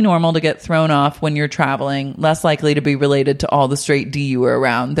 totally normal to get thrown off when you're traveling, less likely to be related to all the straight D you were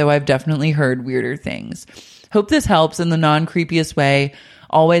around, though I've definitely heard weirder things. Hope this helps in the non-creepiest way.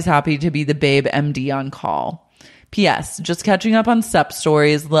 Always happy to be the babe MD on call. P.S. Just catching up on SUP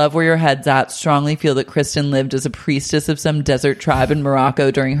stories. Love where your head's at. Strongly feel that Kristen lived as a priestess of some desert tribe in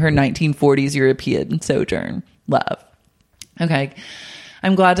Morocco during her 1940s European sojourn. Love. Okay.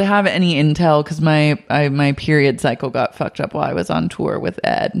 I'm glad to have any intel because my period cycle got fucked up while I was on tour with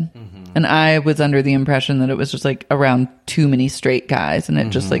Ed. Mm-hmm. And I was under the impression that it was just like around too many straight guys and it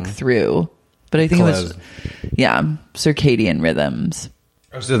just like threw. But I think it was, circadian rhythms.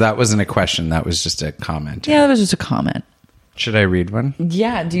 Oh, so that wasn't a question. That was just a comment. Yeah, that was just a comment. Should I read one?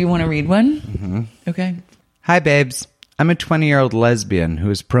 Yeah. Do you want to read one? Mm-hmm. Okay. Hi, babes. I'm a 20-year-old lesbian who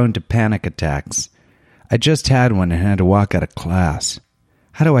is prone to panic attacks. I just had one and had to walk out of class.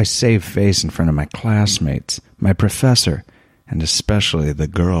 How do I save face in front of my classmates, my professor, and especially the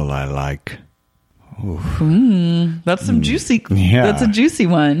girl I like? That's some juicy. Yeah. That's a juicy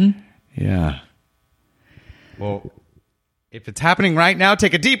one. Yeah. Well, if it's happening right now,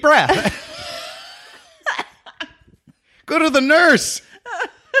 take a deep breath. Go to the nurse.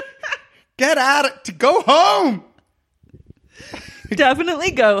 Get at it. Go home.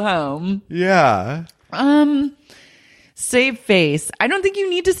 Definitely go home. Yeah. Save face. I don't think you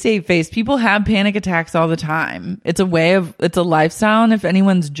need to save face. People have panic attacks all the time. It's a lifestyle, and if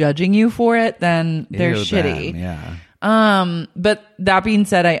anyone's judging you for it, then they're shitty. Yeah. But that being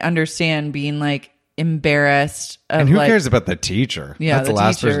said, I understand being like embarrassed of, and who cares about the teacher? Yeah, that's the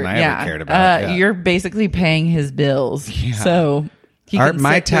last person I ever cared about. You're basically paying his bills, so he can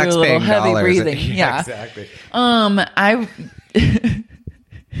my sit through a little tax-paying heavy dollars. breathing. Yeah, exactly.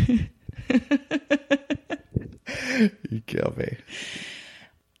 You kill me.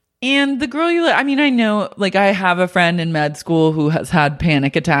 And the girl I know, like, I have a friend in med school who has had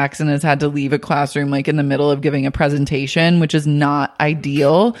panic attacks and has had to leave a classroom, like, in the middle of giving a presentation, which is not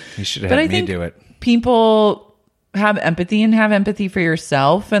ideal. You should have me do it. People have empathy for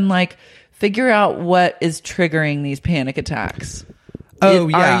yourself and, like, figure out what is triggering these panic attacks. Oh,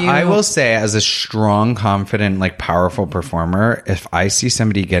 yeah. I will say, as a strong, confident, like, powerful performer, if I see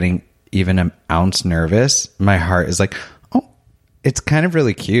somebody getting even an ounce nervous, my heart is like, it's kind of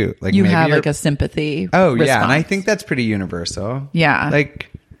really cute. Like, you have like a sympathy. Oh, response. Yeah. And I think that's pretty universal. Yeah. Like,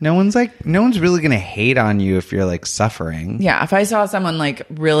 no one's really going to hate on you if you're like suffering. Yeah. If I saw someone like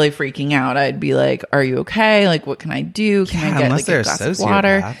really freaking out, I'd be like, are you okay? Like, what can I do? Can I get like a glass of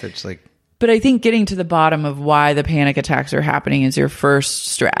water? It's like, but I think getting to the bottom of why the panic attacks are happening is your first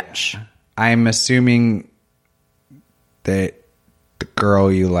stretch. Yeah. I'm assuming that the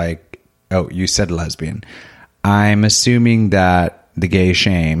girl you like, you said lesbian. I'm assuming that the gay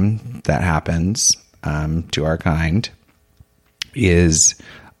shame that happens to our kind is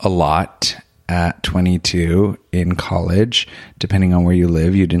a lot at 22 in college, depending on where you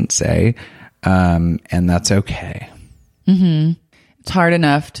live. You didn't say, and that's okay. It's hard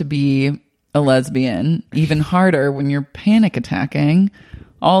enough to be a lesbian, even harder when you're panic attacking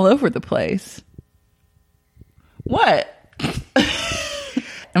all over the place. What?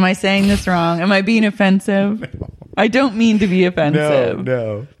 Am I saying this wrong? Am I being offensive? No. I don't mean to be offensive.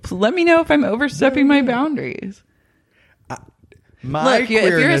 No. Let me know if I'm overstepping my boundaries. My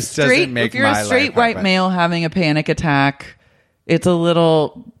queerness doesn't make if you're a straight white male having a panic attack, it's a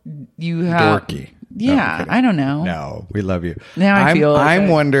little dorky. Yeah, no, I don't know. No, we love you. Now I'm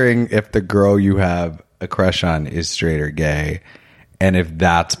wondering if the girl you have a crush on is straight or gay, and if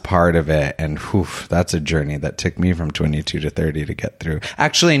that's part of it. And that's a journey that took me from 22 to 30 to get through.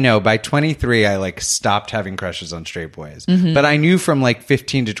 Actually, no. By 23, I stopped having crushes on straight boys, but I knew from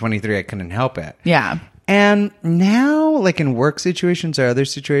 15 to 23 I couldn't help it. Yeah. And now, in work situations or other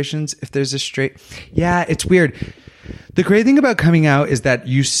situations, if there's a straight... Yeah, it's weird. The great thing about coming out is that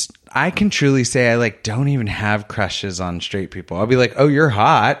I can truly say I, don't even have crushes on straight people. I'll be like, oh, you're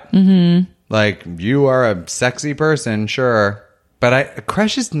hot. Mm-hmm. You are a sexy person, sure. But a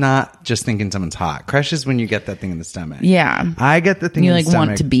crush is not just thinking someone's hot. Crush is when you get that thing in the stomach. Yeah. I get the thing in the stomach. You,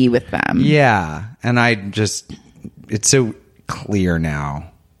 want to be with them. Yeah. And it's so clear now.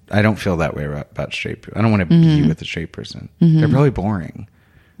 I don't feel that way about straight people. I don't want to be with a straight person. They're probably boring.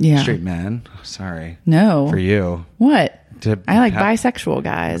 Yeah. Straight men. Sorry. No. For you. What? I like bisexual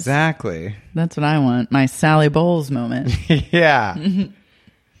guys. Exactly. That's what I want. My Sally Bowles moment. Yeah.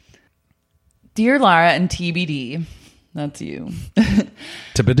 Dear Lara and TBD. That's you.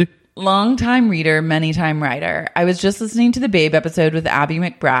 TBD. Long-time reader, many-time writer. I was just listening to the Babe episode with Abby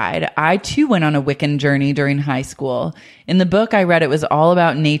McBride. I, too, went on a Wiccan journey during high school. In the book I read, it was all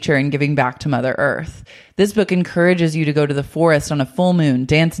about nature and giving back to Mother Earth. This book encourages you to go to the forest on a full moon,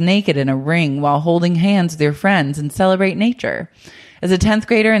 dance naked in a ring while holding hands with your friends, and celebrate nature. As a 10th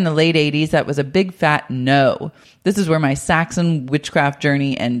grader in the late 80s, that was a big fat no. This is where my Saxon witchcraft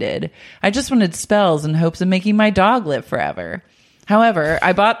journey ended. I just wanted spells in hopes of making my dog live forever. However,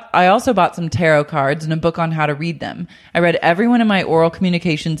 I also bought some tarot cards and a book on how to read them. I read everyone in my oral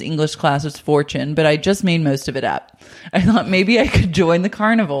communications English class's fortune, but I just made most of it up. I thought maybe I could join the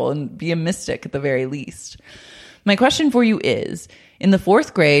carnival and be a mystic at the very least. My question for you is, in the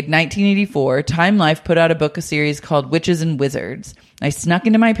 4th grade, 1984, Time Life put out a book series called Witches and Wizards. I snuck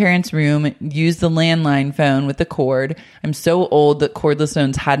into my parents' room, used the landline phone with the cord. I'm so old that cordless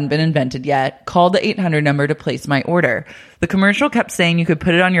phones hadn't been invented yet. Called the 800 number to place my order. The commercial kept saying you could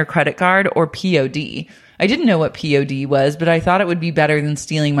put it on your credit card or POD. I didn't know what POD was, but I thought it would be better than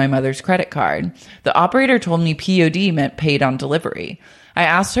stealing my mother's credit card. The operator told me POD meant paid on delivery. I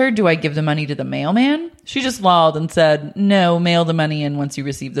asked her, do I give the money to the mailman? She just lolled and said, no, mail the money in once you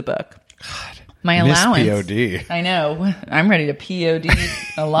receive the book. God, my allowance. POD. I know. I'm ready to POD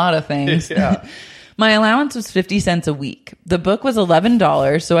a lot of things. Yeah. My allowance was 50 cents a week. The book was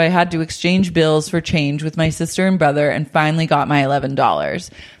 $11, so I had to exchange bills for change with my sister and brother and finally got my $11.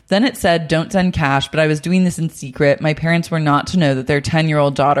 Then it said, don't send cash, but I was doing this in secret. My parents were not to know that their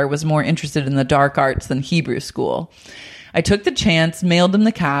 10-year-old daughter was more interested in the dark arts than Hebrew school. I took the chance, mailed them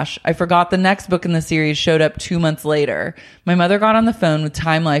the cash. I forgot the next book in the series showed up 2 months later. My mother got on the phone with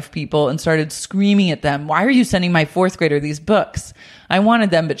Time Life people and started screaming at them, why are you sending my 4th grader these books? I wanted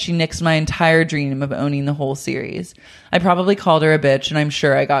them, but she nixed my entire dream of owning the whole series. I probably called her a bitch, and I'm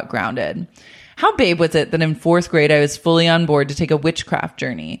sure I got grounded. How babe was it that in 4th grade I was fully on board to take a witchcraft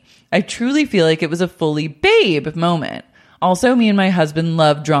journey? I truly feel like it was a fully babe moment. Also, me and my husband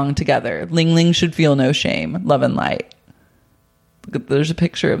love drawing together. Ling Ling should feel no shame. Love and light. Look, there's a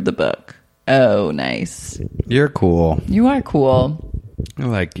picture of the book. Oh, nice. You're cool. You are cool. I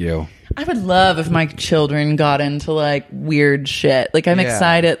like you. I would love if my children got into weird shit. I'm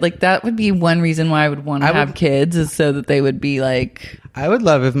excited. That would be one reason why I would want to have kids, is so that they would be I would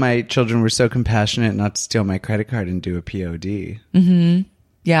love if my children were so compassionate not to steal my credit card and do a POD. Mm-hmm.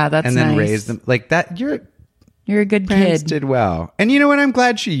 Yeah, that's nice. And then raise them like that. You're a good parents kid. Did well. And you know what? I'm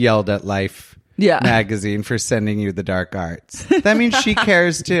glad she yelled at Life magazine for sending you the dark arts. That means she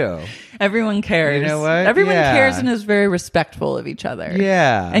cares too. Everyone cares. You know what? Everyone cares and is very respectful of each other.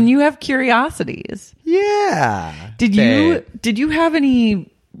 Yeah. And you have curiosities. Yeah. Did you have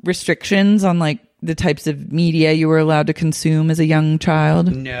any restrictions on the types of media you were allowed to consume as a young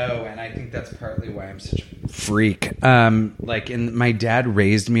child? No, and I think that's partly why I'm such a freak. My dad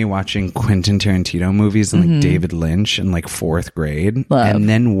raised me watching Quentin Tarantino movies and like David Lynch in like 4th grade. Love. And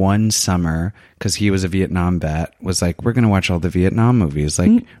then one summer, because he was a Vietnam vet, was like, we're going to watch all the Vietnam movies,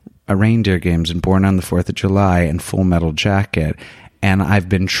 like A Reindeer Games and Born on the 4th of July and Full Metal Jacket. And I've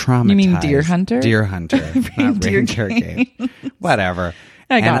been traumatized. You mean Deer Hunter? Deer Hunter, not Reindeer Game. Whatever.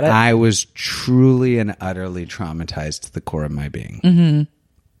 I got it. I was truly and utterly traumatized to the core of my being.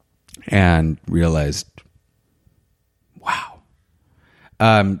 And realized, wow.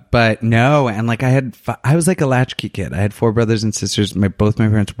 But no, and like I was like a latchkey kid. I had 4 brothers and sisters. Both my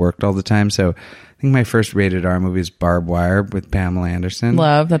parents worked all the time, so I think my first rated R movie is Barbed Wire with Pamela Anderson.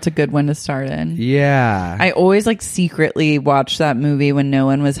 Love. That's a good one to start in. Yeah. I always like secretly watched that movie when no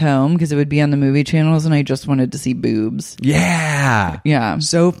one was home because it would be on the movie channels and I just wanted to see boobs. Yeah. Yeah.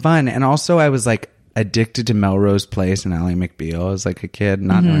 So fun. And also I was like addicted to Melrose Place and Ally McBeal as like a kid,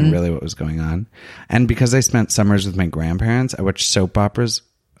 not knowing really what was going on. And because I spent summers with my grandparents, I watched soap operas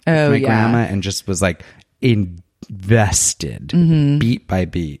with my grandma and just was like invested beat by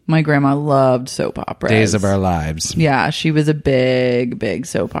beat. My grandma loved soap operas. Days of Our Lives. Yeah, she was a big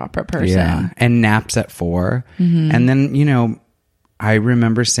soap opera person. Yeah, and naps at 4. And then, you know, I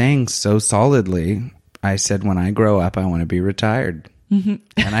remember saying so solidly, I said, when I grow up, I want to be retired. And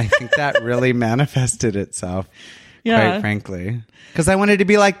I think that really manifested itself, quite frankly. Because I wanted to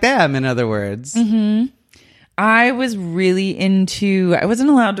be like them, in other words. I was really I wasn't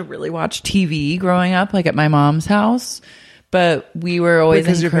allowed to really watch TV growing up, like at my mom's house, but we were always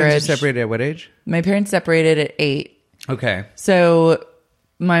Because encouraged. your parents are separated at what age? My parents separated at 8. Okay. So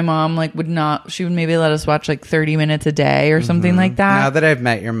my mom she would maybe let us watch like 30 minutes a day or something like that. Now that I've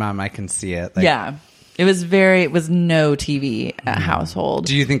met your mom, I can see it. Like, yeah. It was no TV at household.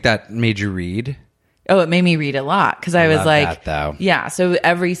 Do you think that made you read? Oh, it made me read a lot because I was love like, that, though. Yeah. So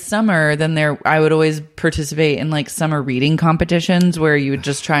every summer, I would always participate in like summer reading competitions where you would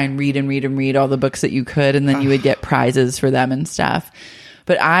just try and read all the books that you could, and then you would get prizes for them and stuff.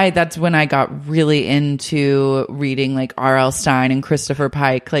 But that's when I got really into reading like R.L. Stine and Christopher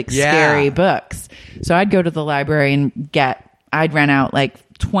Pike, like scary books. So I'd go to the library and I'd rent out like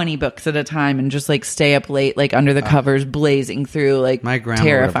 20 books at a time and just like stay up late, like under the covers, blazing through like My grandma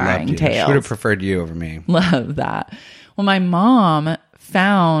terrifying would have loved you. tales. She would have preferred you over me. Love that. Well, my mom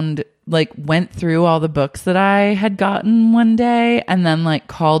went through all the books that I had gotten one day and then like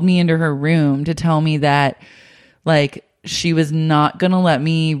called me into her room to tell me that like she was not going to let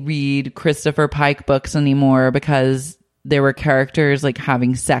me read Christopher Pike books anymore because there were characters like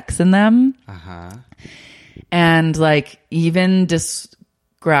having sex in them. And like even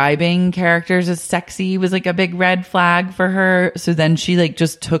describing characters as sexy was like a big red flag for her. So then she like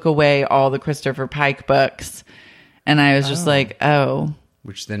just took away all the Christopher Pike books. And I was just like, oh.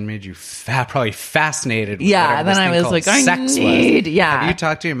 Which then made you probably fascinated with Yeah, whatever then this I thing was called like, I sex need, was. yeah. Have you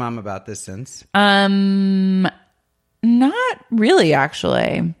talked to your mom about this since? Not really,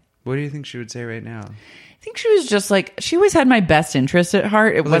 actually. What do you think she would say right now? I think she was just like, she always had my best interest at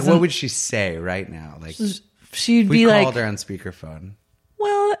heart. It Like, wasn't. what would she say right now? Like, She'd we be like, called her on speakerphone.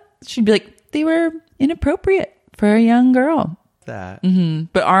 well, she'd be like, they were inappropriate for a young girl. That.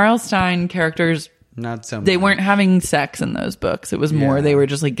 But R.L. Stine characters, Not so much. they weren't having sex in those books. It was more they were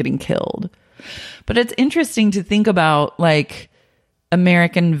just like getting killed. But it's interesting to think about like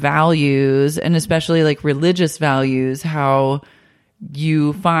American values and especially like religious values, how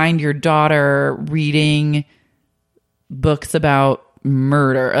you find your daughter reading books about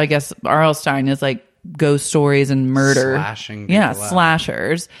murder. I guess R.L. Stine is like ghost stories and murder. Slashing people up.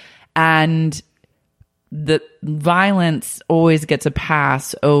 Slashers. And the violence always gets a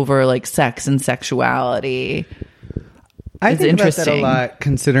pass over like sex and sexuality. I It's think about that a interesting. lot,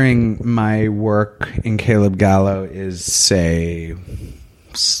 considering my work in Caleb Gallo is, say,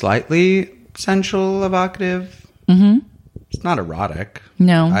 slightly sensual, evocative. It's not erotic.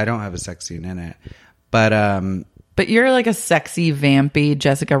 No. I don't have a sex scene in it. But But you're like a sexy, vampy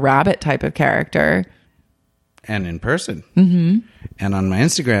Jessica Rabbit type of character. and in person. And on my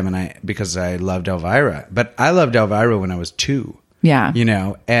Instagram, and because I loved Elvira. But I loved Elvira when I was 2. Yeah. You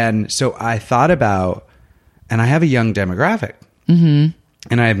know? And so I thought about, and I have a young demographic. And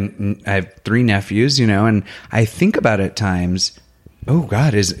I have 3 nephews, you know, and I think about it at times, oh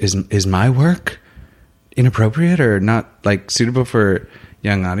God, is my work inappropriate or not like suitable for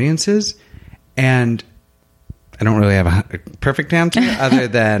young audiences? And I don't really have a perfect answer other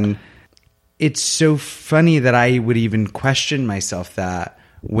than it's so funny that I would even question myself that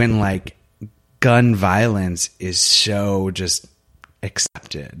when like gun violence is so just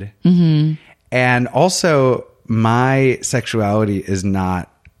accepted. And also, my sexuality is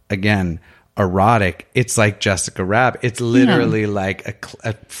not, again, erotic. It's like Jessica Rabbit. It's literally like a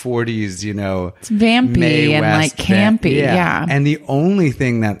 40s, it's vampy Mae and West like campy. Yeah. And the only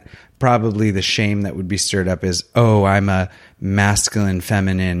thing that probably the shame that would be stirred up is, oh, I'm a masculine,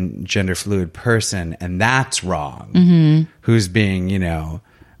 feminine, gender fluid person, and that's wrong. Who's being,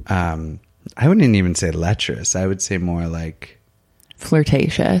 I wouldn't even say lecherous. I would say more like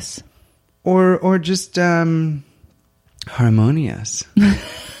flirtatious, or just harmonious.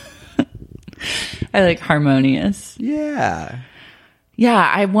 I like harmonious. Yeah.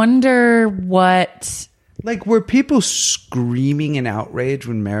 Yeah, I wonder what... Like, were people screaming in outrage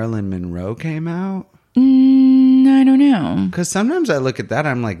when Marilyn Monroe came out? I don't know. Because sometimes I look at that,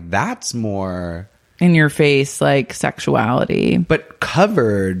 I'm like, that's more... in your face, like, sexuality. But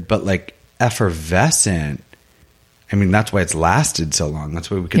covered, but, like, effervescent. I mean, that's why it's lasted so long. That's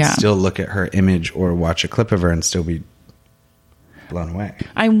why we could still look at her image or watch a clip of her and still be blown away.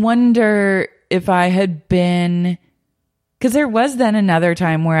 I wonder if I had been... because there was then another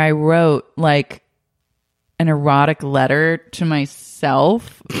time where I wrote, like, an erotic letter to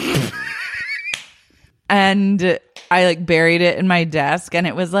myself. And I, like, buried it in my desk, and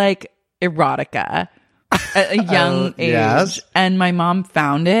it was, like, erotica at a young age. Yes. And my mom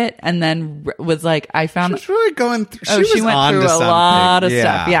found it and then was like, I found... She was really going through... She went through a lot of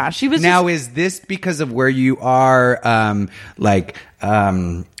stuff. Yeah, she was... Now, is this because of where you are,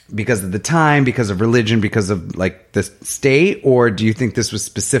 because of the time, because of religion, because of, like, the state? Or do you think this was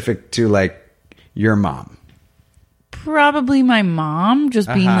specific to, like, your mom? Probably my mom, just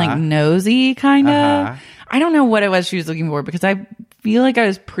being, like, nosy, kind of. I don't know what it was she was looking for, because I feel like I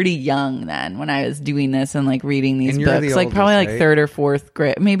was pretty young then when I was doing this and, like, reading these books. Like, probably, like, third or fourth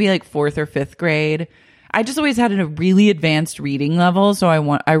grade, maybe, like, fourth or fifth grade. I just always had a really advanced reading level, so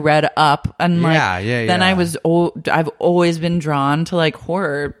I read up, and, like, then I've always been drawn to, like,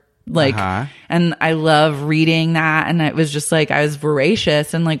 horror, like, and I love reading that, and it was just, like, I was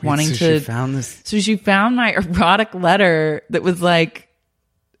voracious and, like, wanting to... She found this... So she found my erotic letter that was, like,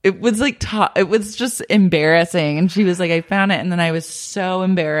 it was, like, it was just embarrassing, and she was like, I found it, and then I was so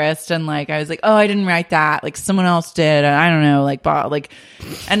embarrassed, and, like, I was like, oh, I didn't write that, like, someone else did, and I don't know, like,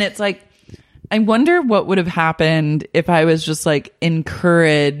 and it's, like, I wonder what would have happened if I was just, like,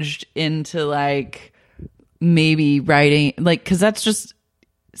 encouraged into, like, maybe writing, like, because that's just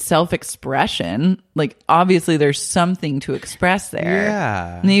self-expression. Like, obviously there's something to express there.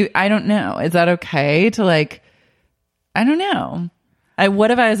 Yeah. Maybe, I don't know. Is that okay to, like, I don't know. What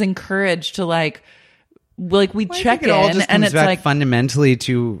if I was encouraged to, like we check in, and it's back like fundamentally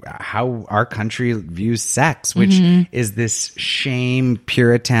to how our country views sex, which is this shame,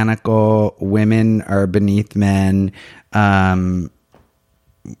 puritanical, women are beneath men.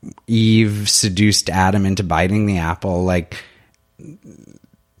 Eve seduced Adam into biting the apple, like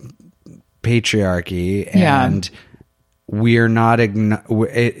patriarchy, and we're not.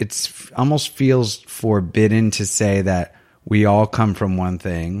 It's almost feels forbidden to say that we all come from one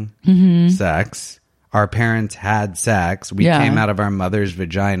thing, sex. Our parents had sex. We came out of our mother's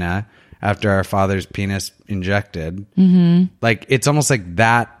vagina after our father's penis injected. Like, it's almost like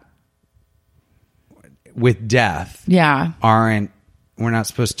that with death. Yeah. We're not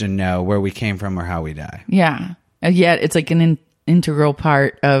supposed to know where we came from or how we die. Yeah. And yet it's like an integral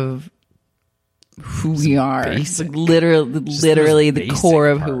part of who we are. It's like literally the core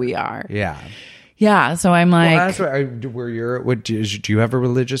of who we are. Yeah. Yeah. So I'm like, well, that's what, do you have a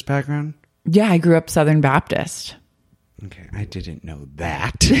religious background? Yeah, I grew up Southern Baptist. Okay, I didn't know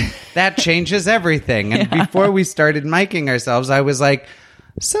that. That changes everything. And before we started miking ourselves, I was like,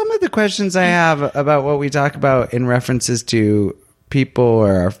 some of the questions I have about what we talk about in references to people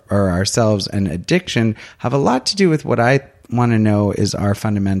or ourselves and addiction have a lot to do with what I want to know is our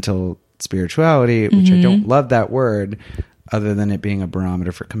fundamental spirituality, which I don't love that word, other than it being a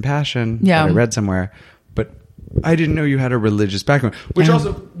barometer for compassion that I read somewhere. But I didn't know you had a religious background, which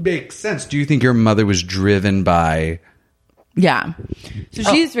also makes sense. Do you think your mother was driven by... Yeah. So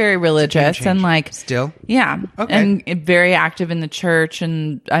she's very religious and, like... Still? Yeah. Okay. And very active in the church,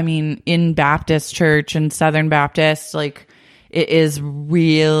 and, I mean, in Baptist church and Southern Baptist, like, it is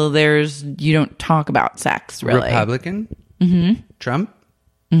real. You don't talk about sex, really. Republican? Trump?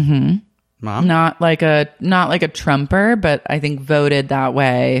 Mom? Not like a Trumper, but I think voted that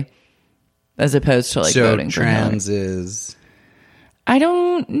way as opposed to, like, voting for Hillary. So trans is... I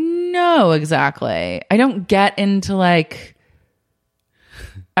don't know exactly. I don't get into like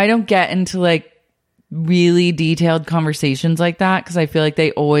really detailed conversations like that, because I feel like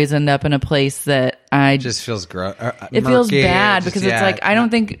they always end up in a place that I just feels gross. It feels bad because it's like, I don't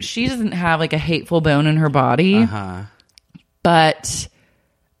think she doesn't have like a hateful bone in her body, but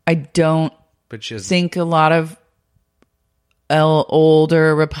I don't think a lot of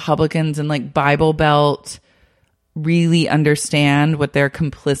older Republicans and like Bible Belt really understand what they're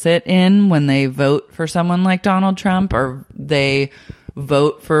complicit in when they vote for someone like Donald Trump, or they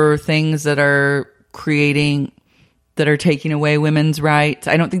vote for things that are taking away women's rights.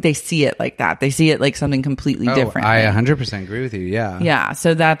 I don't think they see it like that. They see it like something completely different. I 100% agree with you. Yeah. Yeah.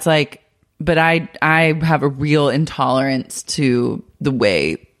 So that's like, but I have a real intolerance to the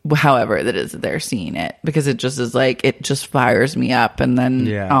way, however it is that they're seeing it, because it just is like, it just fires me up, and then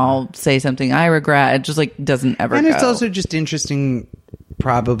I'll say something I regret. It just like doesn't ever and go. It's also just interesting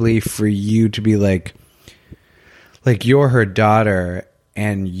probably for you to be like you're her daughter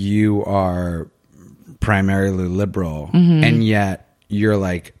and you are primarily liberal, and yet you're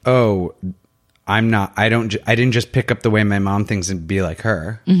like, oh, I'm not, I didn't just pick up the way my mom thinks and be like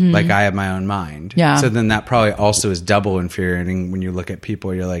her. Like, I have my own mind. Yeah. So then that probably also is double infuriating when you look at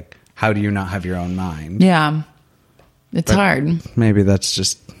people. You're like, how do you not have your own mind? Yeah. It's hard. Maybe that's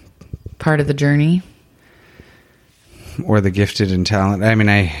just part of the journey. Or the gifted and talented. I mean,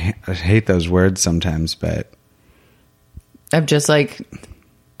 I hate those words sometimes, but I'm just like,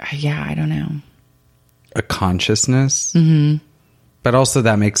 yeah, I don't know. A consciousness. But also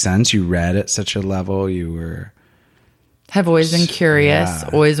that makes sense. You read at such a level. You have always been curious,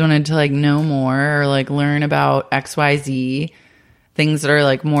 always wanted to like know more, or like learn about XYZ. Things that are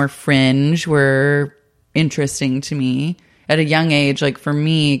like more fringe were interesting to me at a young age. Like for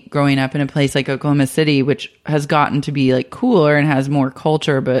me, growing up in a place like Oklahoma City, which has gotten to be like cooler and has more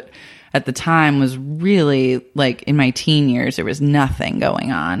culture, but at the time was really like, in my teen years, there was nothing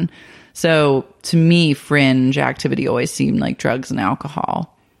going on. So to me, fringe activity always seemed like drugs and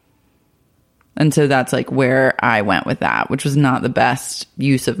alcohol. And so that's like where I went with that, which was not the best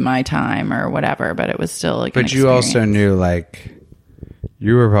use of my time or whatever, but it was still like But you also knew, like,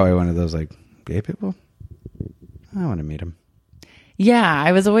 you were probably one of those like gay people. I want to meet him. Yeah,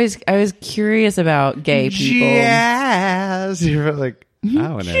 I was curious about gay people. Yes. You were like, I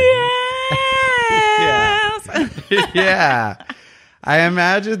want to. Yes. Yeah. I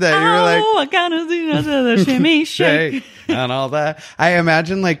imagine that you were like, I kind of see the shimmy shake and all that. I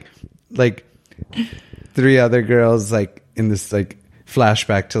imagine like three other girls like in this like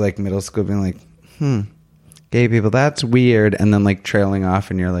flashback to like middle school being like, gay people, that's weird, and then like trailing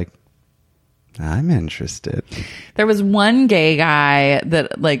off, and you're like, I'm interested. There was one gay guy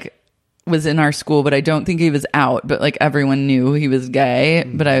that like was in our school, but I don't think he was out, but like everyone knew he was gay,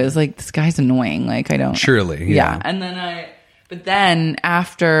 but I was like, this guy's annoying, like I don't surely yeah. And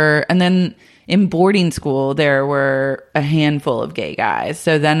then in boarding school, there were a handful of gay guys.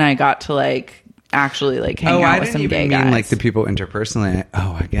 So then I got to like actually like hang out with some gay guys. Like the people interpersonally.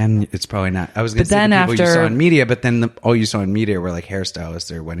 Again, it's probably not. I was going to say the people you saw in media, but then all you saw in media were like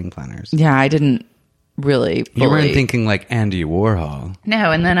hairstylists or wedding planners. Yeah, I didn't really fully. You weren't thinking like Andy Warhol.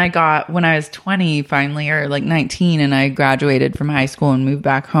 No, and then when I was 20 finally, or like 19, and I graduated from high school and moved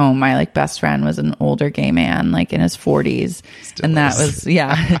back home, my like best friend was an older gay man, like in his 40s. That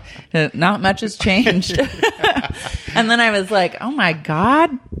was, not much has changed. And then I was like, oh my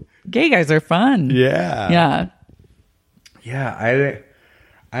God, gay guys are fun. Yeah. I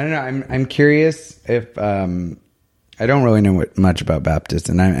don't know. I'm curious if I don't really know much about Baptists,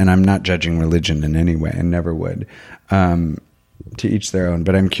 and I'm not judging religion in any way, and never would. To each their own.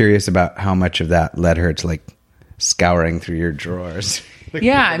 But I'm curious about how much of that led her to like scouring through your drawers.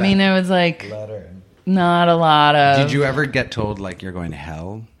 Yeah, I mean, it was like not a lot of. Did you ever get told like you're going to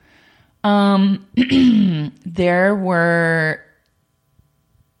hell? There were.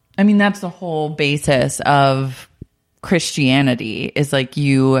 I mean, that's the whole basis of Christianity, is like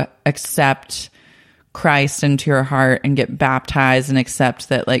you accept Christ into your heart and get baptized and accept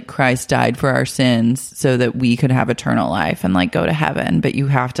that like Christ died for our sins so that we could have eternal life and like go to heaven. But you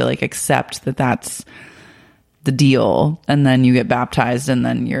have to like accept that that's the deal. And then you get baptized, and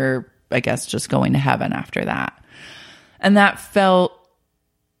then you're, I guess, just going to heaven after that. And that felt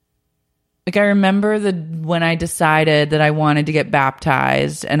like, I remember when I decided that I wanted to get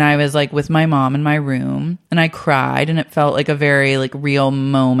baptized, and I was like with my mom in my room, and I cried, and it felt like a very like real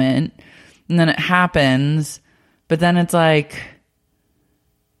moment. And then it happens, but then it's like,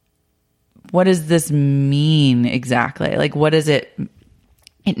 what does this mean exactly? Like, what is it?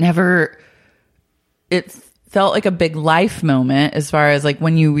 It felt like a big life moment as far as like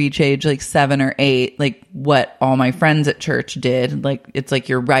when you reach age like 7 or 8, like what all my friends at church did. Like it's like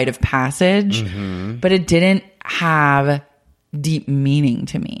your rite of passage, but it didn't have deep meaning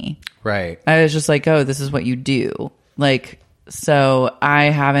to me. Right. I was just like, oh, this is what you do. Like, so I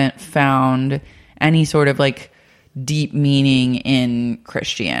haven't found any sort of like deep meaning in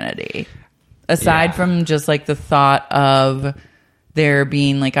Christianity aside from just like the thought of there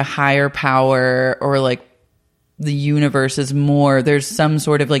being like a higher power or like the universe is more, there's some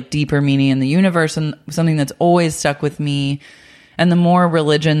sort of like deeper meaning in the universe, and something that's always stuck with me. And the more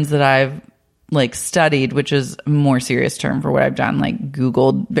religions that I've like studied, which is a more serious term for what I've done, like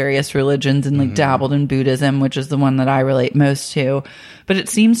Googled various religions and like dabbled in Buddhism, which is the one that I relate most to. But it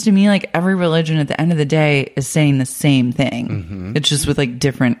seems to me like every religion at the end of the day is saying the same thing. It's just with like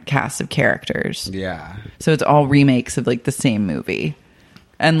different casts of characters. Yeah. So it's all remakes of like the same movie.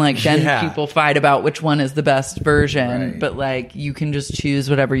 And like then people fight about which one is the best version, but like you can just choose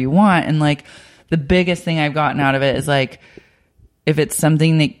whatever you want. And like the biggest thing I've gotten out of it is like, if it's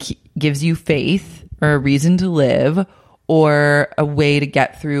something that gives you faith or a reason to live or a way to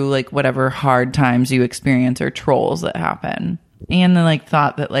get through like whatever hard times you experience or trolls that happen, and the like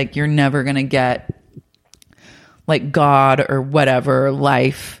thought that like you're never going to get like God or whatever,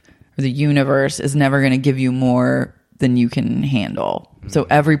 life or the universe is never going to give you more than you can handle. So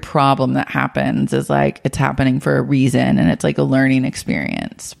every problem that happens is like it's happening for a reason, and it's like a learning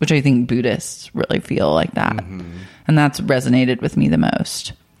experience, which I think Buddhists really feel like that. And that's resonated with me the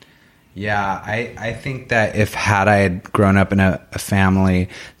most. Yeah, I think that had I had grown up in a family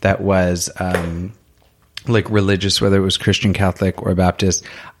that was like religious, whether it was Christian, Catholic, or Baptist,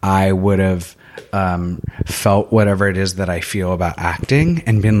 I would have felt whatever it is that I feel about acting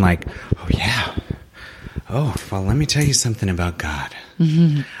and been like, oh yeah, oh, well, let me tell you something about God.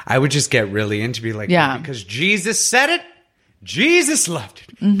 I would just get really into be like, because Jesus said it, Jesus loved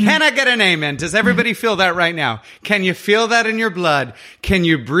it. Can I get an amen? Does everybody feel that right now? Can you feel that in your blood? Can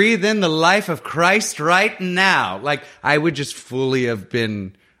you breathe in the life of Christ right now? Like, I would just fully have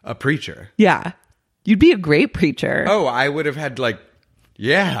been a preacher. Yeah. You'd be a great preacher. Oh, I would have had like,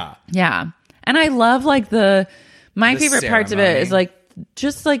 yeah. Yeah. And I love like my favorite parts of it is like,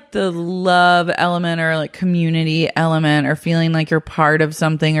 just like the love element or like community element or feeling like you're part of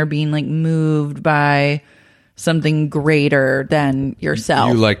something or being like moved by something greater than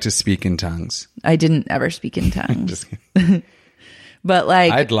yourself. You like to speak in tongues. I didn't ever speak in tongues. Just kidding. But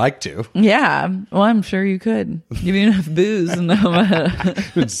like, I'd like to. Yeah. Well, I'm sure you could. Give you enough booze. And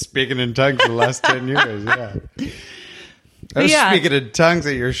I've been speaking in tongues for the last 10 years. Yeah. I was speaking in tongues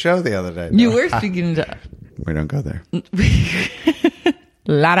at your show the other day. You were speaking in tongues. We don't go there.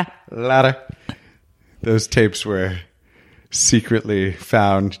 Lotta. Those tapes were secretly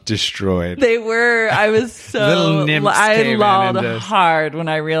found, destroyed. They were. I was so... I lolled hard when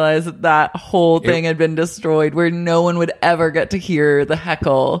I realized that whole thing had been destroyed, where no one would ever get to hear the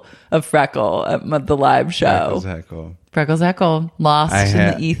heckle of Freckle at the live show. Freckle's heckle. Lost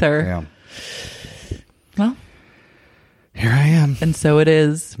in the ether. Yeah. Well, here I am. And so it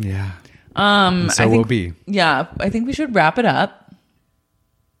is. Yeah. And so we'll be. Yeah. I think we should wrap it up.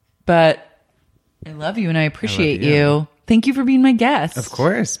 But I love you and I appreciate you. Thank you for being my guest. Of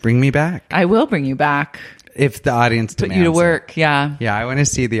course. Bring me back. I will bring you back. If the audience demands put you to work. it. Yeah. Yeah. I want to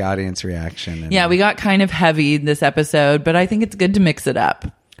see the audience reaction. Yeah. We got kind of heavy this episode, but I think it's good to mix it up.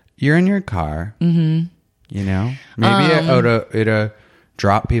 You're in your car. You know, maybe it'll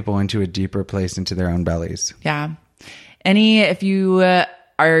drop people into a deeper place, into their own bellies. Yeah. If you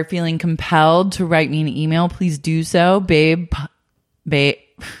are feeling compelled to write me an email, please do so.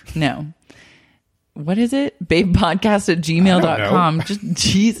 No. What is it? babepodcast@gmail.com. Just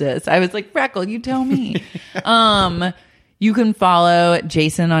Jesus. I was like, Freckle, you tell me. You can follow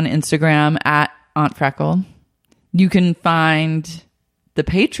Jason on Instagram at Aunt Freckle. You can find the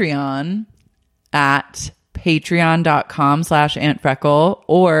Patreon at patreon.com/Aunt Freckle,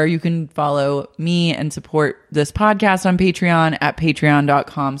 or you can follow me and support this podcast on Patreon at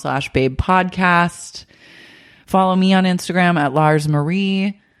patreon.com/babepodcast. Follow me on Instagram at Lars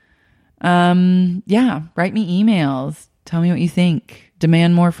Marie. Yeah, write me emails. Tell me what you think.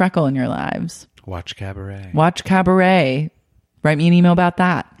 Demand more Freckle in your lives. Watch Cabaret. Write me an email about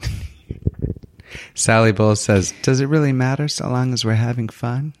that. Sally Bull says, does it really matter so long as we're having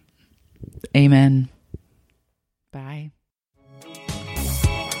fun? Amen. Bye.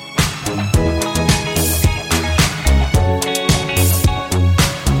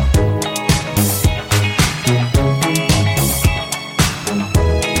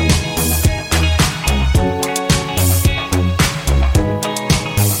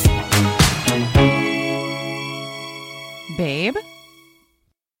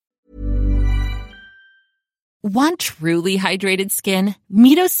 Want truly hydrated skin?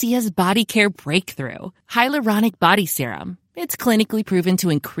 Meet Osea's Body Care Breakthrough Hyaluronic Body Serum. It's clinically proven to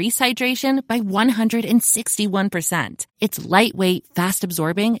increase hydration by 161%. It's lightweight,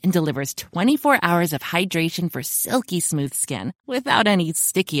 fast-absorbing, and delivers 24 hours of hydration for silky smooth skin without any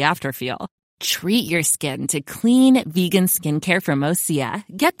sticky afterfeel. Treat your skin to clean, vegan skincare from Osea.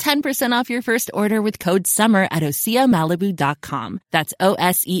 Get 10% off your first order with code SUMMER at OseaMalibu.com. That's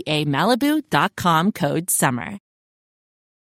OSEA Malibu.com, code SUMMER.